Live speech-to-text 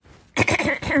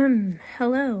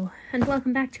Hello, and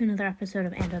welcome back to another episode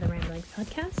of And Other Ramblings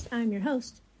podcast. I'm your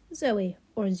host, Zoe,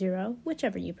 or Zero,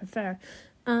 whichever you prefer.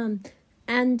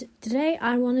 And today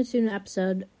I wanted to do an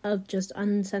episode of just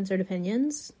uncensored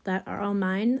opinions that are all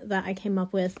mine, that I came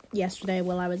up with yesterday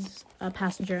while I was a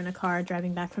passenger in a car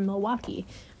driving back from Milwaukee.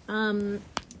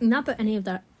 Not that any of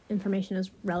that information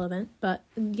is relevant, but,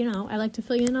 I like to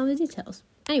fill you in on the details.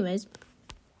 Anyways,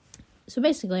 so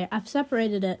basically, I've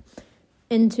separated it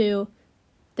into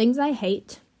things I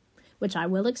hate, which I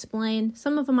will explain.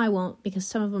 Some of them I won't, because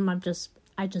some of them I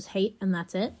just hate, and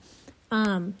that's it.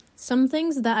 Some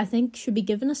things that I think should be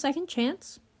given a second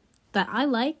chance, that I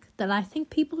like, that I think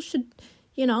people should,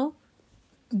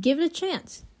 give it a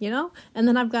chance, And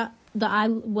then I've got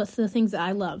what's the things that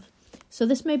I love. So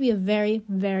this may be a very,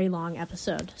 very long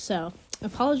episode. So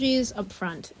apologies up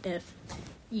front if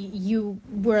you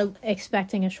were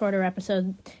expecting a shorter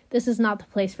episode. This is not the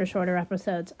place for shorter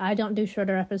episodes. I don't do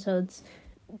shorter episodes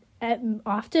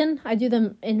often. I do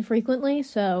them infrequently.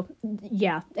 So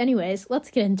yeah, anyways, let's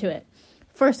get into it.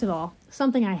 First of all,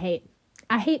 something I hate.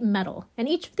 I hate metal. And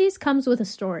each of these comes with a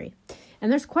story. And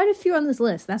there's quite a few on this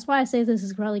list. That's why I say this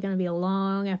is probably going to be a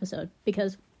long episode.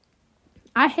 Because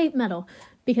I hate metal.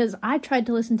 Because I tried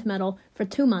to listen to metal for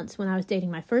 2 months when I was dating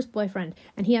my first boyfriend,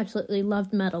 and he absolutely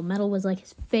loved metal. Metal was,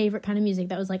 his favorite kind of music.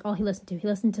 That was, all he listened to. He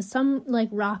listened to some,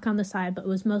 rock on the side, but it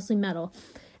was mostly metal.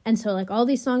 And so, all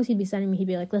these songs he'd be sending me, he'd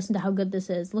be like, listen to how good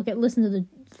this is. Listen to the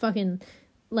fucking,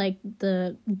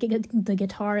 the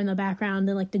guitar in the background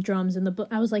and, the drums and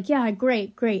I was like, yeah,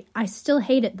 great. I still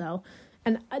hate it, though.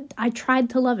 And I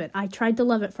tried to love it. I tried to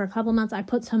love it for a couple months. I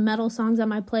put some metal songs on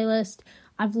my playlist.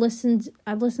 I've listened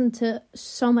to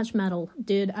so much metal,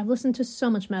 dude. I've listened to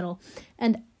so much metal,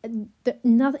 and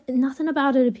nothing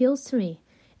about it appeals to me.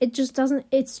 It just doesn't.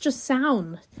 It's just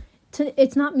sound.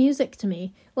 It's not music to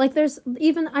me. I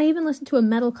even listened to a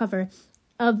metal cover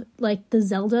of the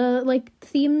Zelda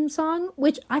theme song,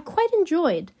 which I quite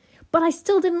enjoyed, but I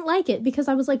still didn't like it because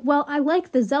I was like, well, I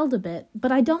like the Zelda bit,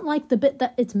 but I don't like the bit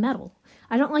that it's metal.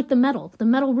 I don't like the metal. The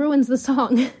metal ruins the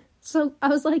song. So I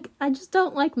was like, I just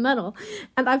don't like metal.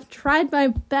 And I've tried my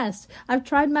best. I've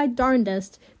tried my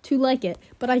darndest to like it.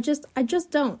 But I just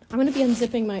don't. I'm going to be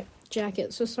unzipping my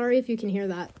jacket. So sorry if you can hear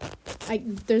that.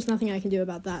 There's nothing I can do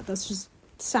about that. That's just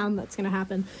sound that's going to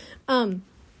happen.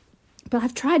 But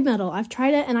I've tried metal. I've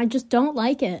tried it and I just don't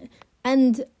like it.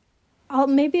 And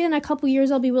maybe in a couple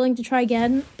years I'll be willing to try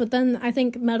again. But then I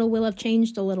think metal will have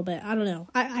changed a little bit. I don't know.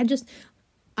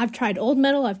 I've tried old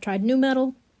metal. I've tried new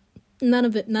metal. None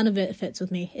of it fits with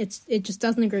me. It just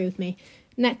doesn't agree with me.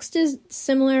 Next is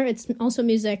similar. It's also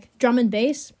music. Drum and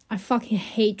bass. I fucking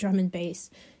hate drum and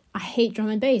bass. I hate drum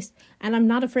and bass. And I'm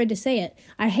not afraid to say it.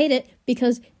 I hate it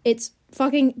because it's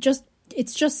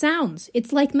just sounds.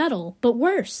 It's like metal, but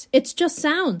worse. It's just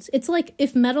sounds. It's like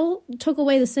if metal took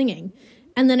away the singing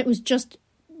and then it was just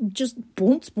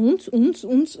boons, boons, oons,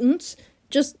 oons, oons,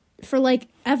 just for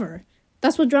ever.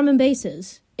 That's what drum and bass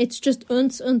is. It's just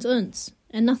oons, oons, oons.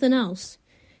 And nothing else.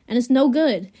 And it's no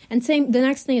good. And the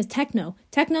next thing is techno.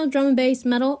 Techno, drum and bass,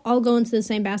 metal, all go into the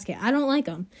same basket. I don't like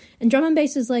them. And drum and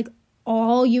bass is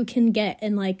all you can get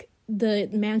in the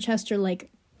Manchester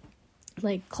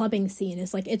clubbing scene.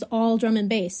 It's all drum and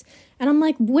bass. And I'm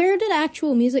like, where did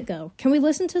actual music go? Can we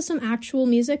listen to some actual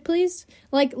music, please?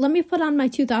 Let me put on my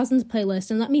 2000s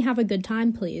playlist and let me have a good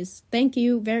time, please. Thank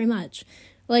you very much.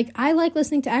 I like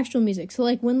listening to actual music. So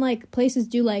when places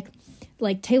do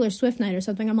Taylor Swift night or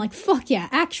something, I'm like, fuck yeah,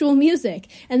 actual music.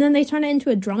 And then they turn it into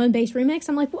a drum and bass remix.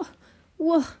 I'm like,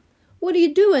 what are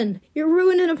you doing? You're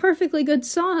ruining a perfectly good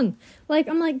song.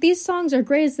 I'm like, these songs are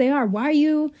great as they are. Why are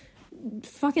you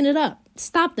fucking it up?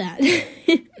 Stop that.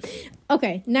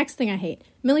 Okay, next thing I hate.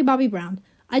 Millie Bobby Brown.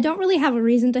 I don't really have a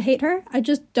reason to hate her. I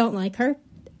just don't like her.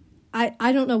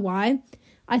 I don't know why.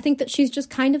 I think that she's just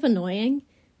kind of annoying.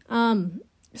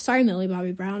 Sorry, Millie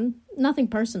Bobby Brown. Nothing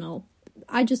personal.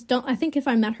 I think if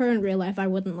I met her in real life, I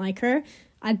wouldn't like her.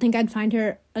 I think I'd find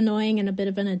her annoying and a bit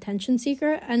of an attention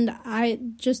seeker, and I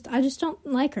just don't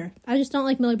like her. I just don't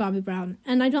like Millie Bobby Brown,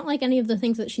 and I don't like any of the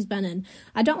things that she's been in.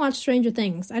 I don't watch Stranger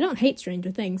Things. I don't hate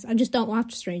Stranger Things. I just don't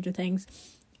watch Stranger Things.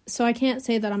 So I can't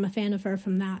say that I'm a fan of her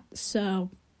from that. So,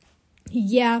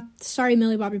 yeah, sorry,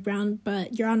 Millie Bobby Brown,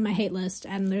 but you're on my hate list,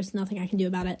 and there's nothing I can do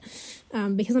about it,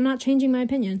 because I'm not changing my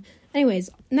opinion. Anyways,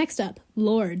 next up,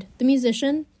 Lorde, the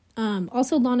musician.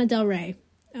 Also Lana Del Rey.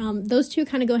 Those two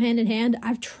kind of go hand in hand.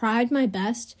 I've tried my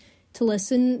best to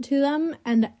listen to them,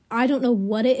 and I don't know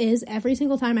what it is. Every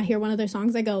single time I hear one of their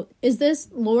songs, I go, is this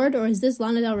Lorde or is this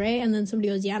Lana Del Rey? And then somebody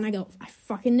goes, yeah, and I go, I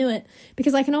fucking knew it.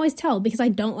 Because I can always tell, because I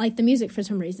don't like the music for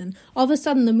some reason. All of a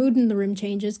sudden, the mood in the room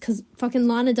changes because fucking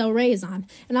Lana Del Rey is on.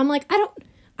 And I'm like, I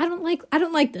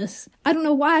don't like this. I don't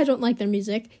know why I don't like their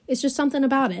music. It's just something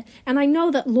about it. And I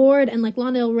know that Lorde and, like,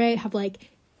 Lana Del Rey have, like,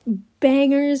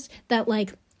 bangers that,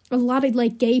 like, a lot of,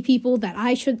 like, gay people that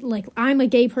I should, like, I'm a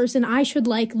gay person, I should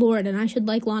like Lorde and I should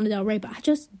like Lana Del Rey, but I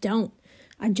just don't.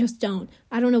 I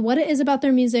don't know what it is about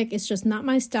their music. It's just not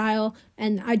my style,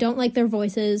 and I don't like their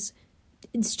voices.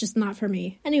 It's just not for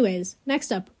me. Anyways,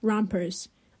 next up, rompers.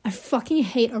 I fucking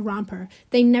hate a romper.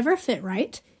 They never fit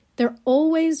right. They're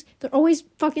always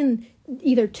fucking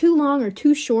either too long or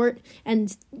too short,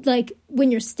 and, like,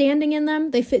 when you're standing in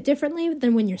them, they fit differently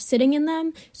than when you're sitting in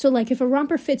them. So, like, if a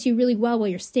romper fits you really well while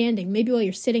you're standing, maybe while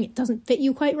you're sitting it doesn't fit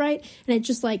you quite right, and it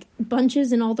just, like,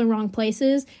 bunches in all the wrong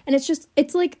places, and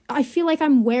it's like, I feel like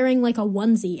I'm wearing, like, a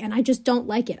onesie, and I just don't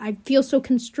like it. I feel so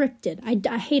constricted.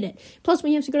 I hate it. Plus,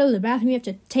 when you have to go to the bathroom, you have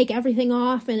to take everything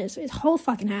off, and it's a whole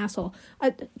fucking hassle.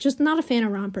 Just not a fan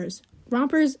of rompers.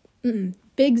 Rompers,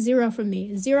 big 0 from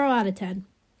me. 0 out of 10.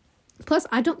 Plus,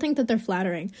 I don't think that they're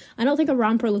flattering. I don't think a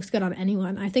romper looks good on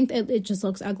anyone. I think that it just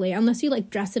looks ugly. Unless you, like,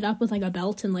 dress it up with, like, a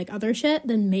belt and, like, other shit,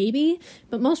 then maybe.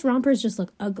 But most rompers just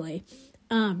look ugly.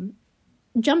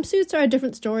 Jumpsuits are a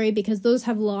different story because those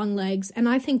have long legs. And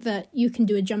I think that you can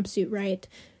do a jumpsuit right.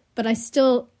 But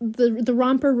the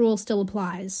romper rule still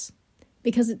applies.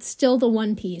 Because it's still the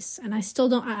one piece. And I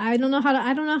don't know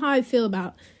how I feel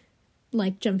about,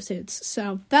 like, jumpsuits.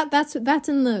 So that's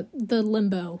in the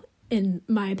limbo. In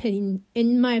my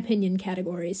opinion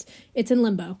categories. It's in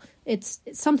limbo. It's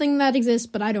something that exists,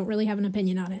 but I don't really have an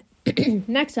opinion on it.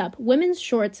 Next up, women's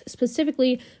shorts,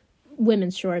 specifically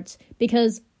women's shorts,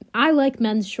 because I like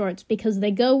men's shorts because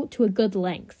they go to a good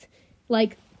length.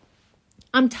 Like,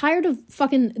 I'm tired of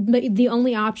fucking the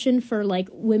only option for, like,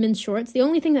 women's shorts. The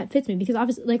only thing that fits me, because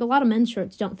obviously, like, a lot of men's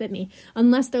shorts don't fit me,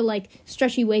 unless they're, like,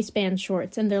 stretchy waistband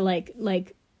shorts, and they're, like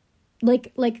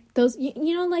those,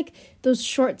 you know, like those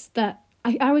shorts that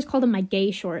I always call them my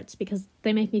gay shorts because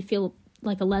they make me feel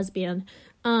like a lesbian.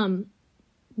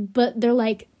 But they're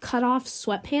like cut off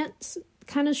sweatpants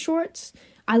kind of shorts.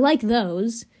 I like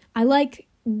those. I like,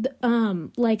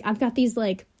 I've got these,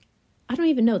 like, I don't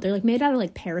even know. They're, like, made out of,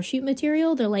 like, parachute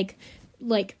material. They're like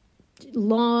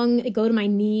long, go to my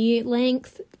knee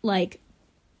length, like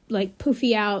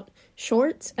poofy out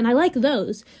shorts, and I like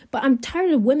those, but I'm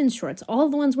tired of women's shorts. All of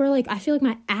the ones where, like, I feel like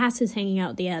my ass is hanging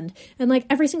out at the end, and, like,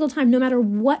 every single time, no matter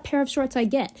what pair of shorts I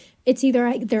get, it's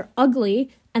either they're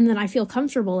ugly and then I feel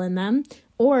comfortable in them,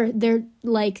 or they're,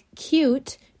 like,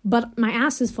 cute but my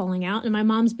ass is falling out and my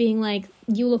mom's being like,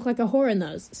 you look like a whore in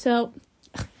those. So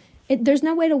there's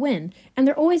no way to win, and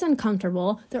they're always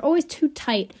uncomfortable, they're always too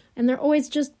tight, and they're always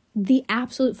just the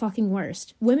absolute fucking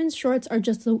worst. Women's shorts are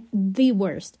just the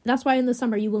worst. That's why in the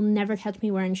summer you will never catch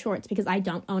me wearing shorts, because I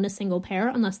don't own a single pair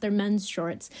unless they're men's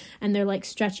shorts and they're like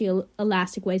stretchy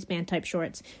elastic waistband type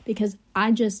shorts, because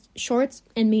shorts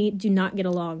and me do not get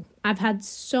along. I've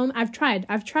tried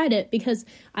it because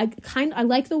I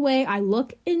like the way I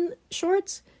look in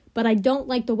shorts, but I don't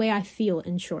like the way I feel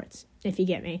in shorts, if you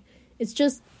get me. It's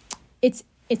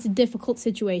a difficult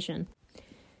situation.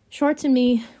 Shorts and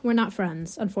me, we're not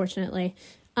friends, unfortunately.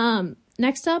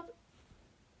 Next up,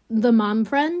 the mom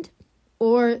friend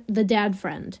or the dad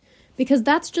friend, because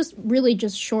that's just really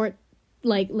just short,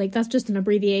 like that's just an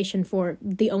abbreviation for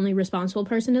the only responsible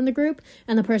person in the group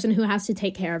and the person who has to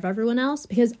take care of everyone else,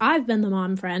 because I've been the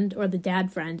mom friend or the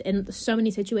dad friend in so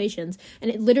many situations, and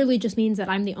it literally just means that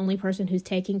I'm the only person who's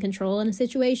taking control in a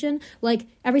situation. Like,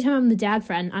 every time I'm the dad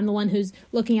friend, I'm the one who's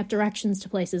looking up directions to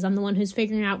places, I'm the one who's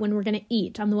figuring out when we're gonna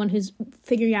eat, I'm the one who's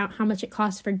figuring out how much it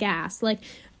costs for gas. Like,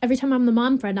 every time I'm the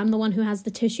mom friend, I'm the one who has the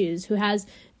tissues, who has,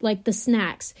 like, the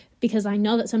snacks, because I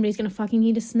know that somebody's going to fucking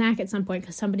need a snack at some point,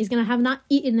 because somebody's going to have not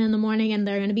eaten in the morning, and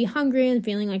they're going to be hungry and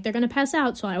feeling like they're going to pass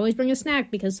out, so I always bring a snack,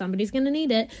 because somebody's going to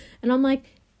need it. And I'm like,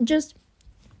 just,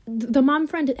 the mom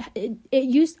friend,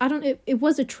 it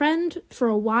was a trend for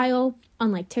a while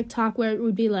on, like, TikTok, where it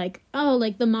would be like, oh,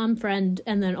 like, the mom friend,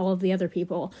 and then all of the other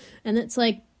people, and it's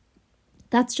like,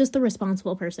 that's just the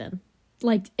responsible person.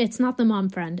 Like, it's not the mom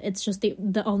friend. It's just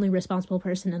the only responsible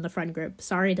person in the friend group.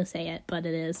 Sorry to say it, but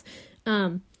it is.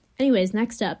 Anyways,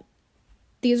 next up.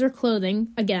 These are clothing.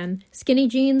 Again, skinny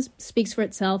jeans speaks for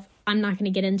itself. I'm not going to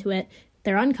get into it.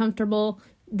 They're uncomfortable.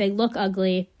 They look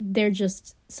ugly. They're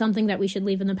just something that we should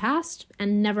leave in the past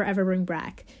and never ever bring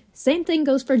back. Same thing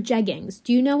goes for jeggings.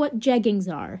 Do you know what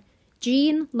jeggings are?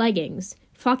 Jean leggings.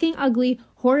 fucking ugly,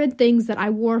 horrid things that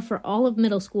I wore for all of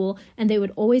middle school, and they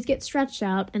would always get stretched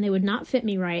out, and they would not fit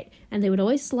me right, and they would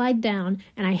always slide down,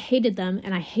 and I hated them,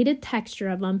 and I hated texture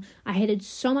of them. I hated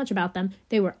so much about them.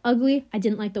 They were ugly. I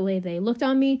didn't like the way they looked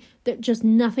on me. Just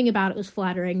nothing about it was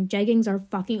flattering. Jeggings are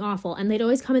fucking awful, and they'd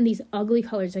always come in these ugly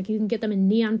colors. Like, you can get them in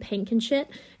neon pink and shit,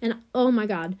 and oh my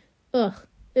god, ugh.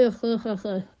 Ugh, ugh, ugh,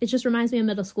 ugh. It just reminds me of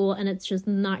middle school, and it's just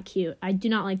not cute. I do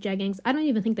not like jeggings. I don't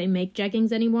even think they make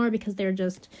jeggings anymore because they're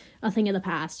just a thing of the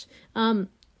past.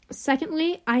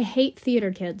 Secondly, I hate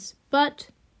theater kids, but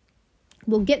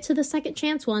we'll get to the second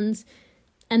chance ones,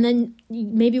 and then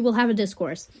maybe we'll have a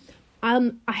discourse.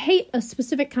 I hate a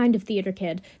specific kind of theater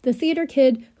kid. The theater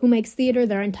kid who makes theater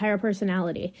their entire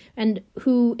personality and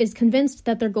who is convinced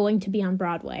that they're going to be on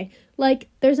Broadway. Like,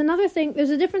 there's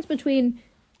a difference between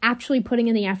actually putting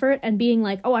in the effort and being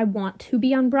like, oh, I want to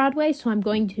be on Broadway, so I'm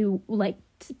going to, like,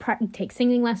 take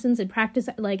singing lessons and practice,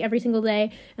 like, every single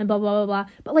day and blah, blah, blah, blah.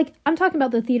 But, like, I'm talking about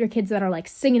the theater kids that are, like,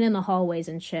 singing in the hallways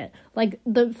and shit. Like,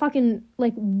 the fucking,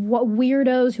 like, what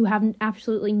weirdos who have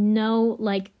absolutely no,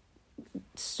 like,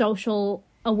 social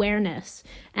awareness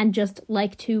and just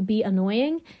like to be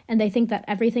annoying, and they think that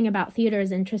everything about theater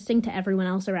is interesting to everyone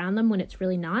else around them when it's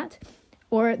really not.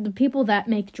 Or the people that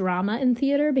make drama in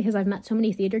theater, because I've met so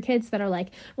many theater kids that are like,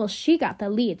 well, she got the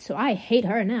lead, so I hate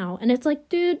her now. And it's like,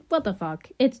 dude, what the fuck?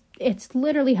 It's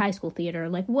literally high school theater.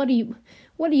 Like, what are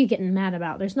you getting mad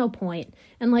about? There's no point.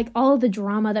 And like all of the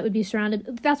drama that would be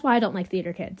surrounded, that's why I don't like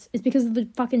theater kids. It's because of the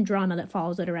fucking drama that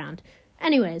follows it around.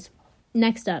 Anyways,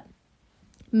 next up,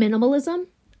 minimalism.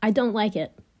 I don't like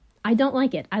it. I don't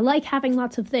like it. I like having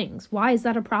lots of things. Why is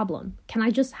that a problem? Can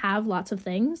I just have lots of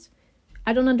things?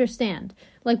 I don't understand.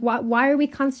 Like, why are we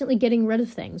constantly getting rid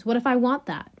of things? What if I want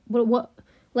that?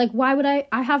 Like, why would I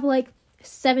have, like,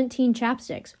 17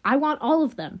 chapsticks. I want all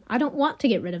of them. I don't want to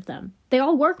get rid of them. They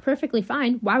all work perfectly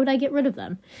fine. Why would I get rid of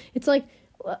them? It's like,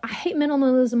 I hate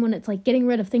minimalism when it's, like, getting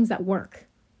rid of things that work.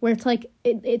 Where it's like,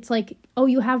 it's like, oh,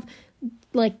 you have,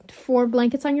 like, 4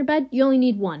 blankets on your bed? You only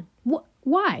need 1.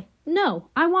 Why? No,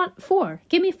 I want 4.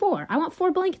 Give me 4. I want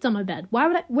 4 blankets on my bed.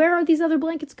 Where are these other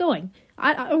blankets going?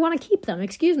 I want to keep them.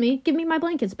 Excuse me. Give me my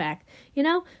blankets back. You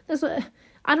know? That's what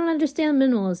I don't understand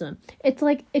minimalism. It's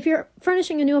like if you're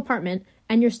furnishing a new apartment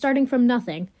and you're starting from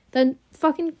nothing, then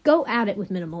fucking go at it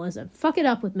with minimalism. Fuck it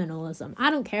up with minimalism.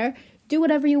 I don't care. Do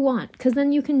whatever you want. Because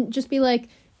then you can just be like,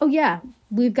 oh yeah,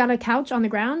 we've got a couch on the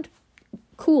ground.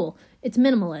 Cool. It's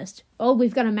minimalist. Oh,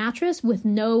 we've got a mattress with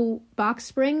no box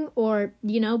spring or,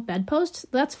 bedposts.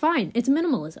 That's fine. It's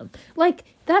minimalism. Like,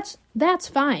 that's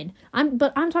fine. I'm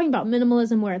talking about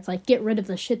minimalism where it's like, get rid of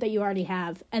the shit that you already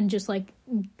have and just, like,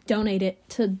 donate it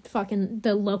to fucking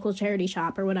the local charity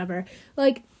shop or whatever.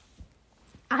 Like,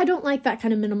 I don't like that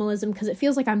kind of minimalism because it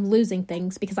feels like I'm losing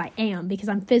things because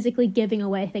I'm physically giving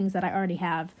away things that I already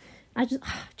have. I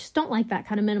just don't like that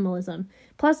kind of minimalism.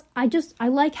 Plus, I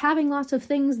like having lots of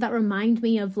things that remind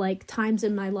me of, like, times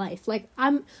in my life. Like,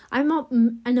 I'm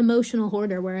an emotional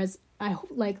hoarder, whereas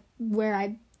where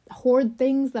I hoard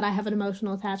things that I have an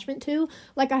emotional attachment to.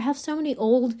 Like, I have so many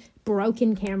old,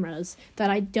 broken cameras that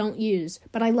I don't use,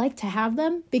 but I like to have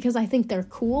them because I think they're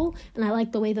cool, and I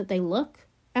like the way that they look.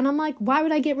 And I'm like, why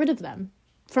would I get rid of them?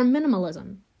 From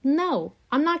minimalism. No,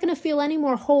 I'm not going to feel any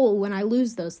more whole when I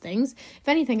lose those things. If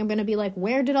anything, I'm going to be like,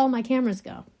 where did all my cameras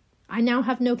go? I now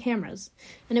have no cameras.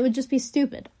 And it would just be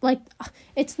stupid. Like,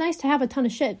 it's nice to have a ton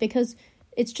of shit because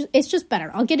it's just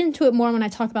better. I'll get into it more when I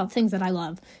talk about things that I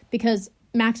love because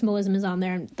maximalism is on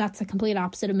there and that's the complete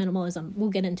opposite of minimalism.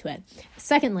 We'll get into it.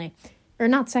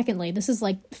 This is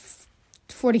like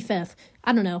 45th.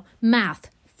 I don't know.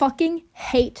 Math. Fucking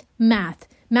hate math.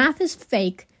 Math is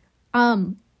fake.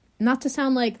 Not to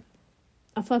sound like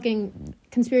a fucking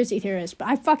conspiracy theorist, but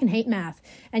I fucking hate math.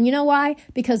 And you know why?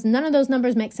 Because none of those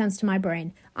numbers make sense to my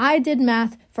brain. I did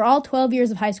math for all 12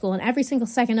 years of high school, and every single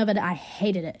second of it, I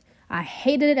hated it. I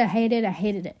hated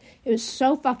it. It was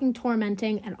so fucking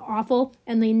tormenting and awful,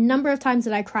 and the number of times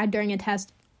that I cried during a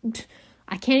test,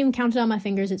 I can't even count it on my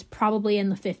fingers. It's probably in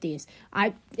the 50s.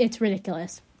 It's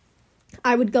ridiculous.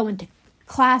 I would go into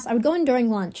class, I would go in during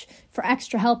lunch for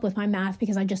extra help with my math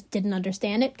because I just didn't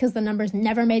understand it because the numbers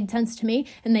never made sense to me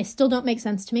and they still don't make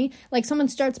sense to me. Like someone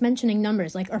starts mentioning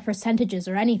numbers or percentages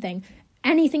or anything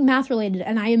math related,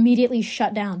 and I immediately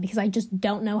shut down because I just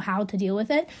don't know how to deal with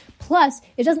it. Plus,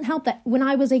 it doesn't help that when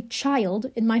I was a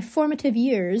child in my formative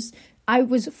years, I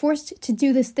was forced to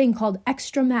do this thing called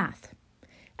extra math.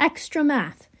 Extra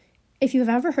math. If you've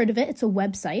ever heard of it, it's a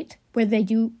website where they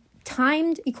do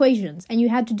timed equations, and you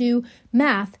had to do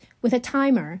math with a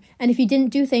timer, and if you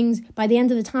didn't do things by the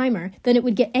end of the timer, then it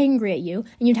would get angry at you,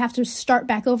 and you'd have to start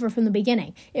back over from the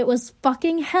beginning. It was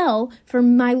fucking hell for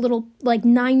my little,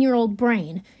 9-year-old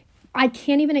brain. I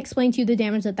can't even explain to you the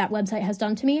damage that website has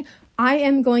done to me. I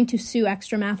am going to sue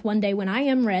Extra Math one day when I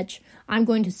am rich. I'm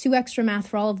going to sue Extra Math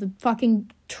for all of the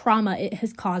fucking trauma it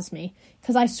has caused me.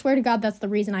 Because I swear to God, that's the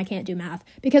reason I can't do math.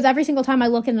 Because every single time I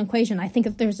look at an equation, I think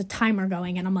if there's a timer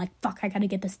going, and I'm like, fuck, I gotta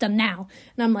get this done now.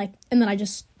 And then I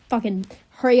just fucking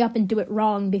hurry up and do it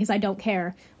wrong because I don't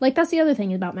care. That's the other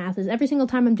thing about math, is every single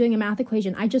time I'm doing a math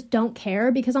equation, I just don't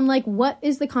care, because I'm like, what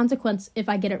is the consequence if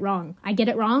I get it wrong? I get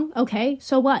it wrong? Okay,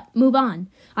 so what? Move on.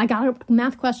 I got a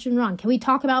math question wrong. Can we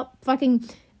talk about fucking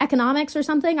economics or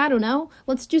something? I don't know.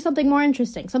 Let's do something more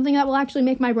interesting. Something that will actually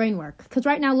make my brain work. Because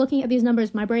right now, looking at these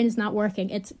numbers, my brain is not working.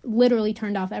 It's literally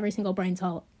turned off every single brain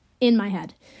cell in my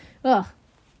head. Ugh.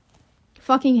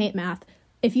 Fucking hate math.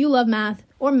 If you love math,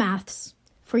 or maths,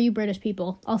 for you British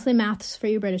people. I'll say maths for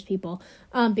you British people.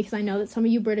 Because I know that some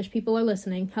of you British people are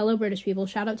listening. Hello, British people.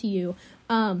 Shout out to you.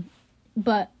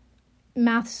 But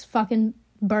maths fucking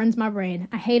burns my brain.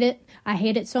 I hate it. I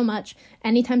hate it so much.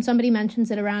 Anytime somebody mentions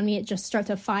it around me, it just starts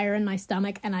a fire in my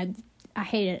stomach, and I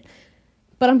hate it.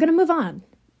 But I'm going to move on,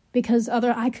 because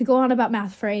I could go on about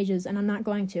math for ages, and I'm not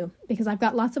going to, because I've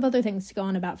got lots of other things to go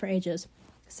on about for ages.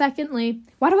 Secondly,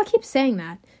 why do I keep saying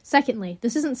that? Secondly,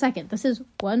 this isn't second. This is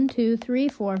 1, 2, 3,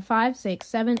 4, 5, 6,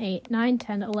 7, 8, 9,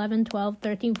 10, 11, 12,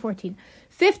 13, 14.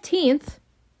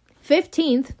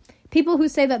 15th, people who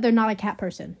say that they're not a cat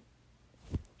person.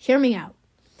 Hear me out.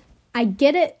 I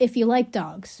get it if you like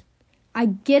dogs. I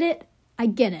get it,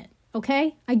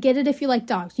 okay? I get it if you like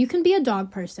dogs. You can be a dog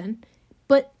person,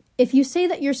 but if you say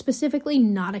that you're specifically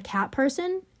not a cat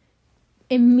person,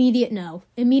 immediate no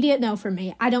for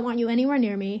me. I don't want you anywhere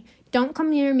near me. Don't come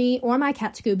near me or my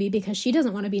cat Scooby, because she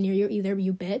doesn't want to be near you either,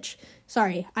 you bitch.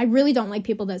 Sorry, I really don't like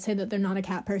people that say that they're not a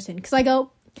cat person, because I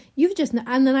go,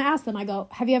 and then I ask them, I go,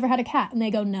 have you ever had a cat? And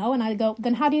they go, no. And I go,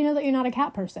 then how do you know that you're not a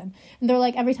cat person? And they're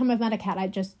like, every time I've met a cat, I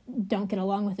just don't get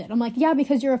along with it. I'm like, yeah,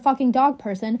 because you're a fucking dog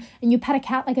person, and you pet a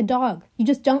cat like a dog. You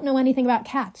just don't know anything about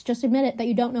cats. Just admit it that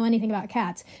you don't know anything about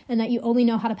cats, and that you only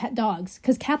know how to pet dogs,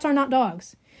 because cats are not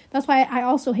dogs. That's why I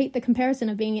also hate the comparison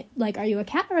of being like, are you a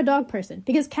cat or a dog person?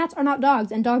 Because cats are not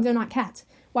dogs, and dogs are not cats.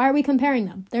 Why are we comparing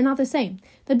them? They're not the same.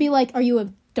 That'd be like, are you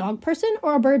a dog person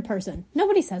or a bird person?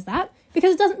 Nobody says that,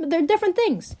 because they're different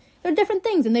things. They're different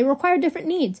things, and they require different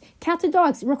needs. Cats and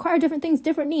dogs require different things,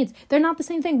 different needs. They're not the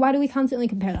same thing. Why do we constantly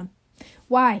compare them?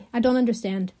 Why? I don't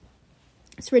understand.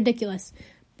 It's ridiculous.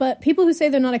 But people who say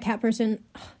they're not a cat person,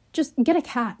 just get a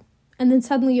cat, and then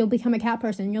suddenly you'll become a cat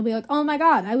person, and you'll be like, oh my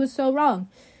God, I was so wrong.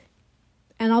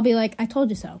 And I'll be like, I told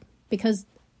you so, because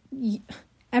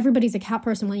everybody's a cat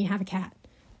person when you have a cat.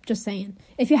 Just saying.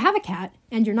 If you have a cat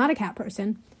and you're not a cat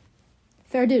person,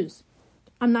 fair dues.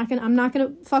 I'm not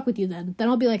gonna fuck with you then. Then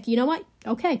I'll be like, you know what?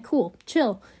 Okay, cool,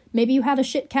 chill. Maybe you had a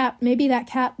shit cat. Maybe that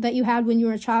cat that you had when you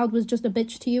were a child was just a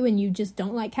bitch to you, and you just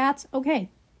don't like cats. Okay,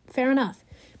 fair enough.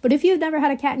 But if you've never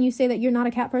had a cat and you say that you're not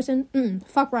a cat person,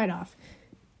 fuck right off.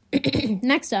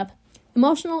 Next up,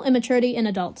 emotional immaturity in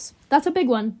adults. That's a big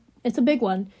one. It's a big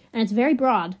one, and it's very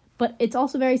broad, but it's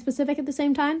also very specific at the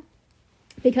same time,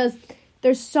 because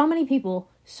there's so many people,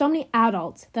 so many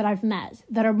adults that I've met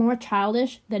that are more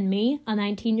childish than me, a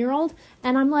 19-year-old,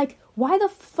 and I'm like, why the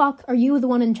fuck are you the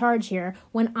one in charge here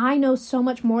when I know so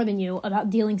much more than you about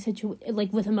dealing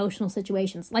with emotional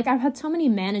situations? Like, I've had so many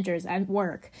managers at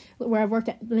work where I've worked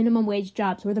at minimum wage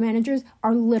jobs where the managers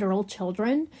are literal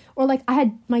children, or like I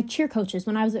had my cheer coaches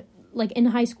when I was in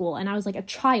high school and I was like a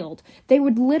child. They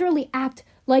would literally act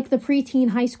like the preteen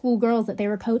high school girls that they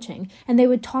were coaching, and they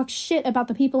would talk shit about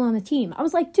the people on the team. I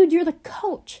was like, dude, you're the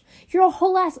coach. You're a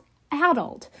whole ass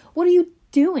adult. What are you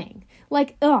doing?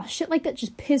 Like, shit like that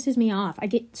just pisses me off. I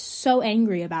get so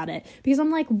angry about it, because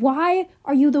I'm like, why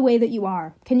are you the way that you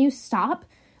are? Can you stop?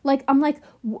 Like, I'm like,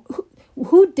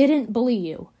 who didn't bully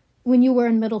you when you were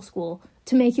in middle school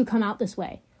to make you come out this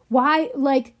way? Why,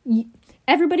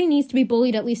 everybody needs to be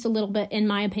bullied at least a little bit, in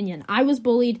my opinion. I was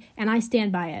bullied, and I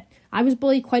stand by it. I was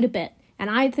bullied quite a bit, and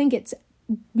I think it's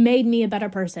made me a better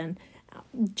person.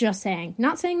 Just saying.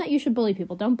 Not saying that you should bully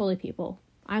people. Don't bully people.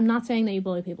 I'm not saying that you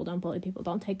bully people. Don't bully people.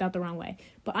 Don't take that the wrong way.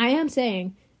 But I am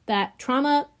saying that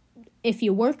trauma, if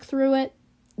you work through it,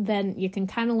 then you can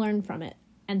kind of learn from it.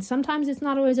 And sometimes it's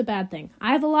not always a bad thing.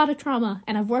 I have a lot of trauma,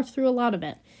 and I've worked through a lot of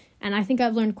it. And I think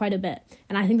I've learned quite a bit.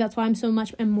 And I think that's why I'm so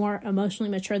much more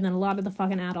emotionally mature than a lot of the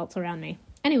fucking adults around me.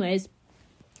 Anyways,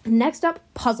 next up,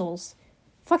 puzzles.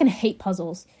 Fucking hate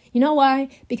puzzles. You know why?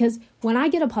 Because when I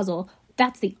get a puzzle,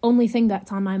 That's the only thing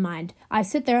that's on my mind. I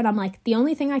sit there and I'm like, the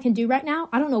only thing I can do right now,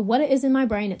 I don't know what it is in my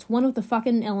brain. It's one of the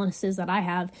fucking illnesses that I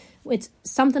have. It's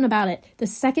something about it. The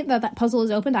second that puzzle is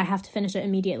opened, I have to finish it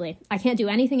immediately. I can't do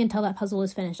anything until that puzzle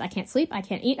is finished. I can't sleep. I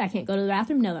can't eat. I can't go to the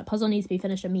bathroom. No, that puzzle needs to be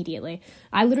finished immediately.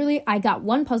 I got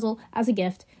one puzzle as a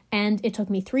gift, and it took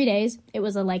me 3 days. It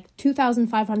was a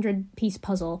 2,500 piece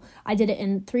puzzle. I did it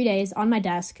in 3 days on my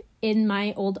desk in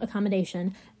my old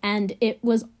accommodation, and it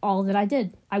was all that I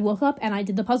did. I woke up and I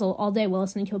did the puzzle all day while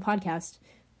listening to a podcast,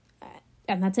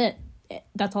 and that's it.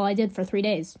 That's all I did for 3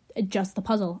 days. Just the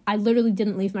puzzle. I literally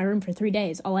didn't leave my room for 3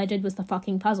 days. All I did was the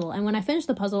fucking puzzle. And when I finished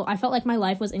the puzzle, I felt like my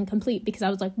life was incomplete because I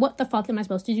was like, what the fuck am I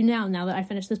supposed to do now that I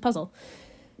finished this puzzle?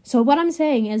 So what I'm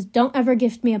saying is, don't ever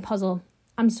gift me a puzzle.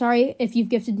 I'm sorry if you've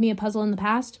gifted me a puzzle in the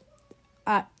past.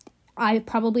 I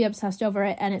probably obsessed over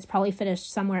it, and it's probably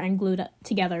finished somewhere and glued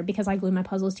together because I glue my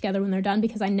puzzles together when they're done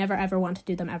because I never ever want to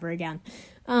do them ever again.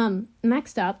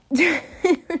 Next up, quick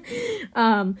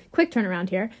turnaround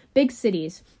here. Big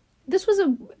cities. This was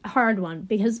a hard one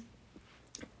because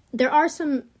there are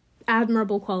some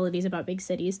admirable qualities about big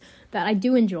cities that I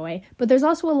do enjoy, but there's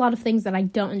also a lot of things that I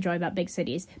don't enjoy about big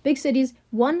cities. Big cities,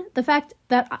 one, the fact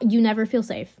that you never feel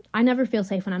safe. I never feel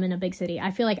safe when I'm in a big city. I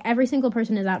feel like every single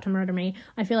person is out to murder me.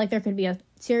 I feel like there could be a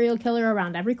serial killer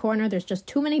around every corner. There's just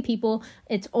too many people.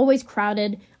 It's always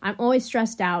crowded. I'm always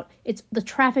stressed out. The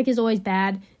traffic is always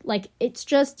bad.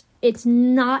 It's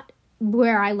not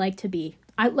where I like to be.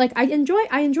 I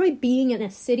enjoy being in a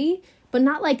city, but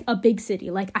not like a big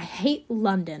city. I hate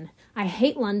London. I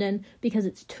hate London because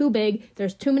it's too big.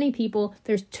 There's too many people.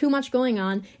 There's too much going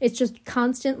on. It's just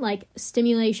constant,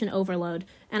 stimulation overload,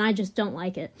 and I just don't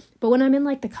like it. But when I'm in,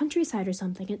 the countryside or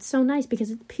something, it's so nice because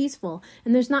it's peaceful,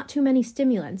 and there's not too many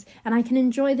stimulants, and I can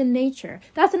enjoy the nature.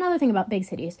 That's another thing about big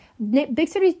cities. Big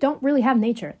cities don't really have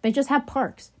nature. They just have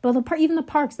parks. But even the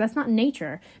parks, that's not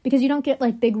nature, because you don't get,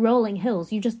 big rolling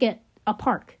hills. You just get a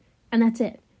park, and that's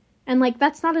it. And,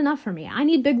 that's not enough for me. I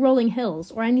need big rolling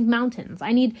hills, or I need mountains.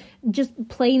 I need just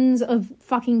plains of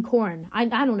fucking corn. I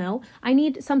don't know. I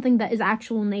need something that is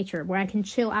actual nature, where I can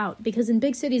chill out. Because in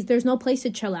big cities, there's no place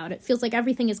to chill out. It feels like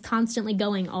everything is constantly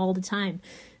going all the time.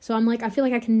 So I feel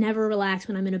like I can never relax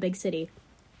when I'm in a big city.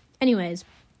 Anyways,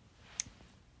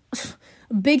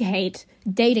 big hate,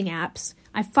 dating apps.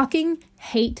 I fucking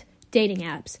hate dating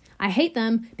apps. I hate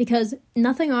them because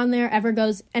nothing on there ever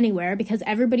goes anywhere because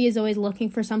everybody is always looking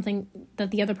for something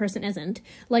that the other person isn't.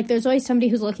 There's always somebody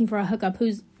who's looking for a hookup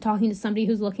who's talking to somebody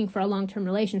who's looking for a long-term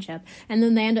relationship, and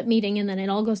then they end up meeting and then it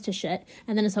all goes to shit,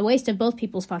 and then it's a waste of both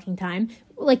people's fucking time.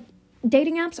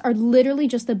 Dating apps are literally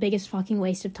just the biggest fucking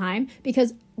waste of time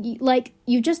because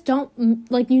you just don't,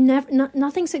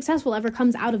 nothing successful ever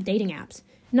comes out of dating apps.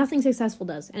 Nothing successful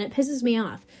does, and it pisses me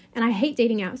off. And I hate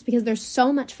dating apps because there's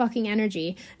so much fucking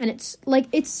energy, and it's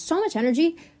so much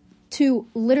energy to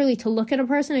literally to look at a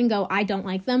person and go, I don't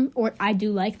like them, or I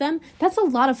do like them. That's a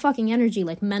lot of fucking energy,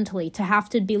 mentally, to have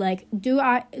to be do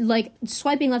I,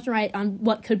 swiping left and right on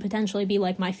what could potentially be,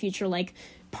 my future,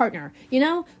 partner,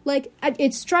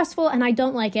 it's stressful, and I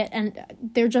don't like it, and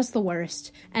they're just the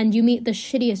worst. And you meet the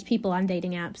shittiest people on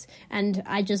dating apps, and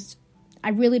I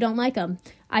really don't like them.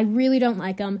 I've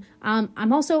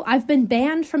been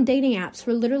banned from dating apps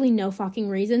for literally no fucking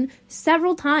reason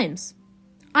several times.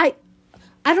 I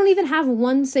don't even have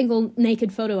one single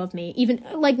naked photo of me, even,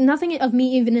 nothing of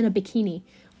me even in a bikini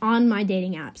on my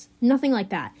dating apps. Nothing like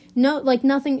that. No,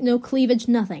 nothing, no cleavage,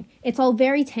 nothing. It's all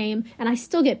very tame, and I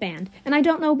still get banned, and I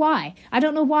don't know why.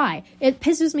 It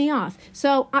pisses me off.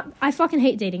 So, I fucking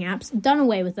hate dating apps. Done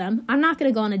away with them. I'm not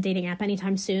gonna go on a dating app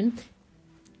anytime soon.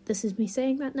 This is me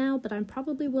saying that now, but I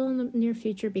probably will in the near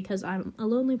future because I'm a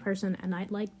lonely person and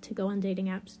I'd like to go on dating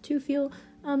apps to feel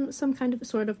some kind of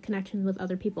sort of connection with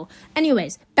other people.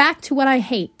 Anyways, back to what I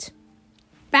hate.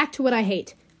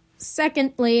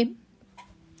 Secondly,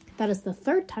 that is the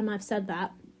third time I've said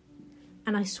that,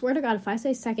 and I swear to God, if I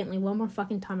say secondly one more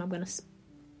fucking time, I'm gonna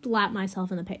slap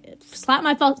myself in the slap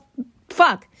myself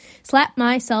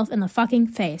in the fucking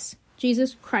face.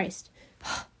 Jesus Christ.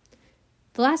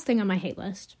 The last thing on my hate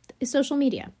list is social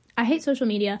media. I hate social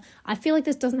media. I feel like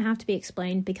this doesn't have to be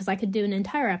explained because I could do an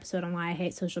entire episode on why I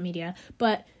hate social media,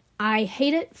 but I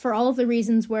hate it for all of the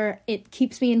reasons where it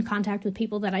keeps me in contact with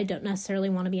people that I don't necessarily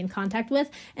want to be in contact with,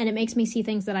 and it makes me see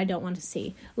things that I don't want to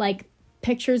see.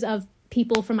 Pictures of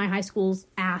people from my high school's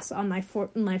ass on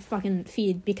my fucking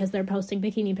feed because they're posting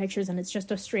bikini pictures and it's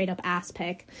just a straight up ass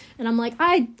pic. And I'm like,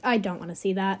 I don't want to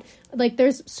see that.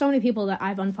 There's so many people that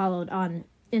I've unfollowed on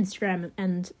Instagram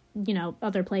and,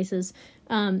 other places,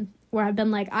 where I've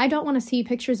been I don't want to see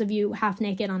pictures of you half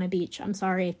naked on a beach. I'm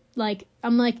sorry.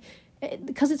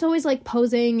 because it's always like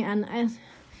posing and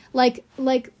like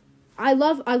I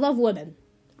love women.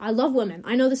 I love women.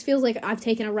 I know this feels like I've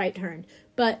taken a right turn,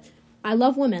 but I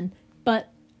love women. But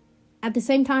at the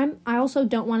same time, I also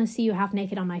don't want to see you half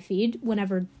naked on my feed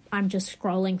whenever I'm just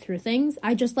scrolling through things.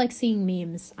 I just like seeing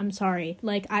memes. I'm sorry.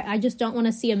 Like, I just don't want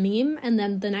to see a meme and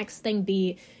then the next thing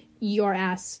be your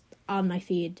ass on my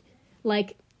feed.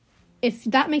 Like, if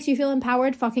that makes you feel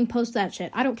empowered, fucking post that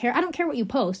shit. I don't care. I don't care what you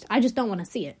post. I just don't want to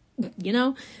see it. You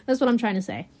know? That's what I'm trying to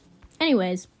say.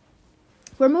 Anyways,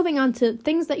 we're moving on to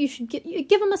things that you should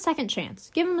give them a second chance.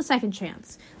 Give them a second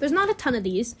chance. There's not a ton of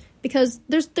these because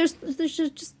there's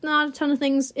just not a ton of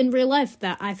things in real life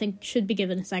that I think should be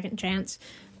given a second chance.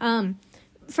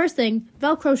 First thing,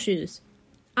 Velcro shoes.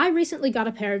 I recently got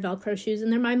a pair of Velcro shoes,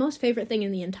 and they're my most favorite thing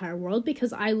in the entire world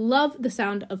because I love the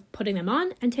sound of putting them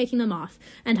on and taking them off,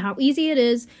 and how easy it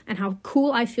is, and how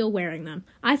cool I feel wearing them.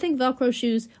 I think Velcro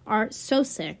shoes are so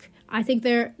sick. I think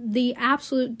they're the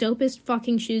absolute dopest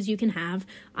fucking shoes you can have.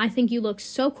 I think you look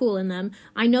so cool in them.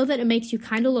 I know that it makes you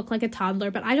kind of look like a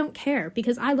toddler, but I don't care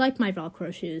because I like my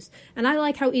Velcro shoes, and I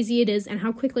like how easy it is and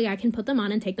how quickly I can put them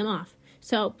on and take them off.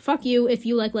 So, fuck you if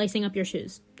you like lacing up your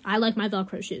shoes. I like my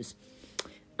Velcro shoes.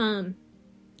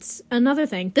 Another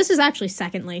thing, this is actually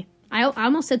secondly. I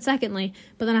almost said secondly,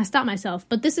 but then I stopped myself.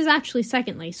 But this is actually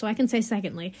secondly, so I can say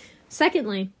secondly.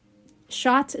 Secondly,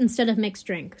 shots instead of mixed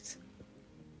drinks.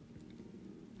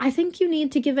 I think you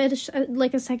need to give it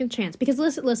a second chance. Because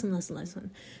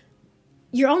listen.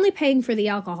 You're only paying for the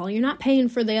alcohol. You're not paying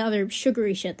for the other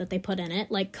sugary shit that they put in it,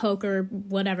 like Coke or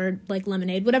whatever, like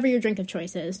lemonade, whatever your drink of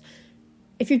choice is.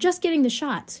 If you're just getting the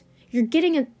shots, you're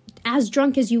getting as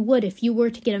drunk as you would if you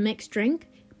were to get a mixed drink,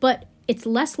 but it's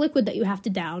less liquid that you have to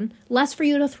down, less for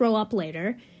you to throw up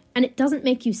later, and it doesn't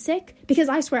make you sick, because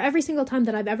I swear every single time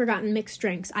that I've ever gotten mixed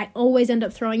drinks, I always end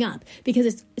up throwing up, because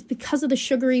it's because of the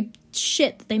sugary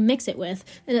shit that they mix it with,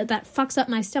 and that fucks up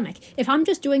my stomach. If I'm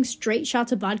just doing straight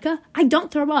shots of vodka, I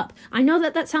don't throw up. I know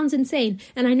that sounds insane,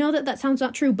 and I know that sounds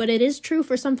not true, but it is true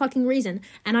for some fucking reason,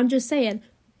 and I'm just saying,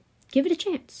 give it a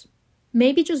chance.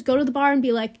 Maybe just go to the bar and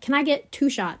be like, can I get 2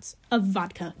 shots of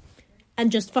vodka? And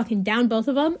just fucking down both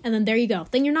of them, and then there you go.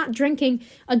 Then you're not drinking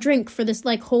a drink for this,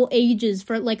 like, whole ages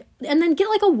for, like, and then get,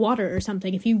 like, a water or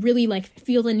something if you really, like,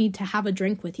 feel the need to have a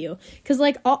drink with you. Because,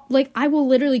 like, I will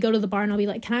literally go to the bar and I'll be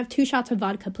like, can I have 2 shots of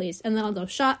vodka, please? And then I'll go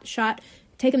shot,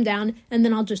 take them down, and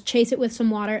then I'll just chase it with some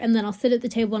water, and then I'll sit at the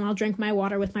table and I'll drink my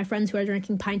water with my friends who are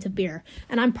drinking pints of beer.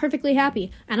 And I'm perfectly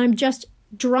happy, and I'm just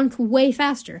drunk way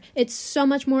faster. It's so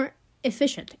much more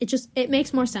efficient. It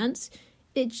makes more sense.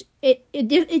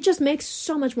 It just makes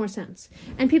so much more sense.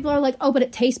 And people are like, oh, but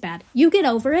it tastes bad. You get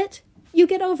over it.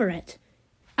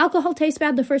 Alcohol tastes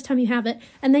bad the first time you have it,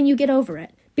 and then you get over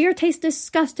it. Beer tastes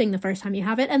disgusting the first time you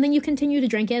have it, and then you continue to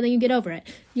drink it, and then you get over it.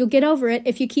 You'll get over it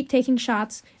if you keep taking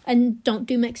shots and don't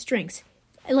do mixed drinks.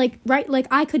 Like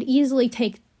I could easily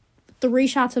take 3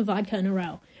 shots of vodka in a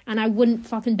row, and I wouldn't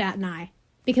fucking bat an eye.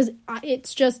 Because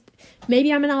it's just,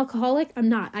 maybe I'm an alcoholic. I'm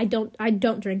not. I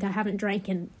don't drink. I haven't drank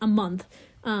in a month.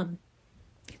 And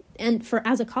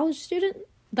as a college student,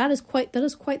 that is quite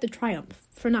the triumph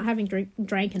for not having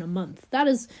drank in a month.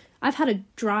 I've had a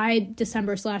dry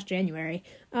December/January,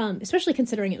 especially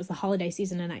considering it was the holiday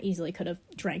season and I easily could have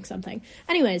drank something.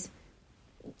 Anyways,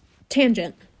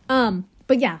 tangent.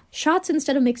 But yeah, shots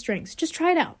instead of mixed drinks. Just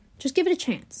try it out. Just give it a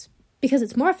chance. Because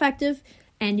it's more effective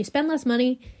and you spend less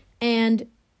money. And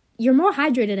you're more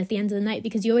hydrated at the end of the night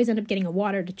because you always end up getting a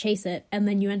water to chase it, and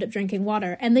then you end up drinking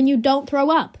water, and then you don't throw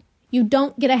up. You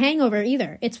don't get a hangover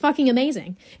either. It's fucking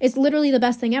amazing. It's literally the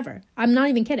best thing ever. I'm not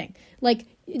even kidding. Like,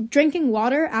 drinking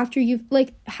water after you've,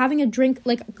 like, having a drink,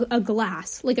 like a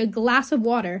glass of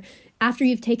water after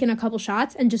you've taken a couple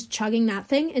shots and just chugging that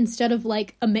thing instead of,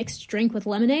 like, a mixed drink with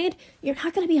lemonade, you're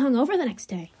not going to be hungover the next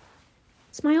day.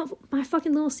 It's my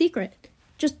fucking little secret.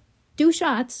 Just do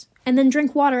shots and then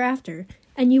drink water after,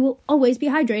 and you will always be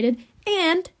hydrated,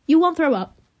 and you won't throw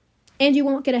up, and you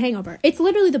won't get a hangover. It's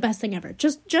literally the best thing ever.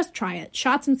 Just try it.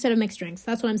 Shots instead of mixed drinks.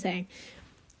 That's what I'm saying.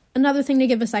 Another thing to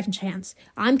give a second chance.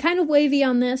 I'm kind of wavy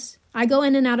on this. I go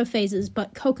in and out of phases,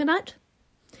 but coconut,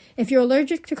 if you're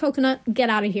allergic to coconut, get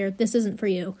out of here. This isn't for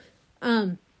you.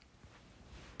 But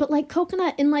like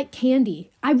coconut in like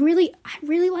candy, I really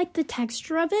like the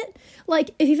texture of it.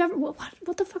 Like if you've ever,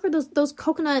 what the fuck are those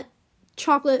coconut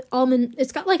chocolate almond,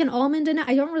 it's got like an almond in it.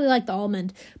 I don't really like the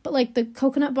almond, but like the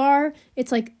coconut bar,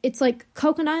 it's like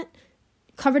coconut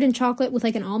covered in chocolate with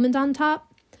like an almond on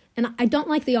top. And I don't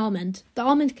like the almond. The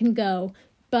almond can go,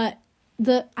 but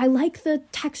I like the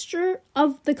texture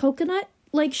of the coconut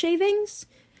like shavings.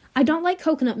 I don't like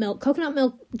coconut milk. Coconut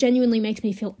milk genuinely makes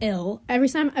me feel ill. Every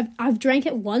time I've drank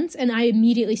it once and I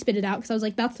immediately spit it out because I was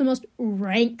like, that's the most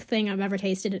rank thing I've ever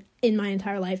tasted in my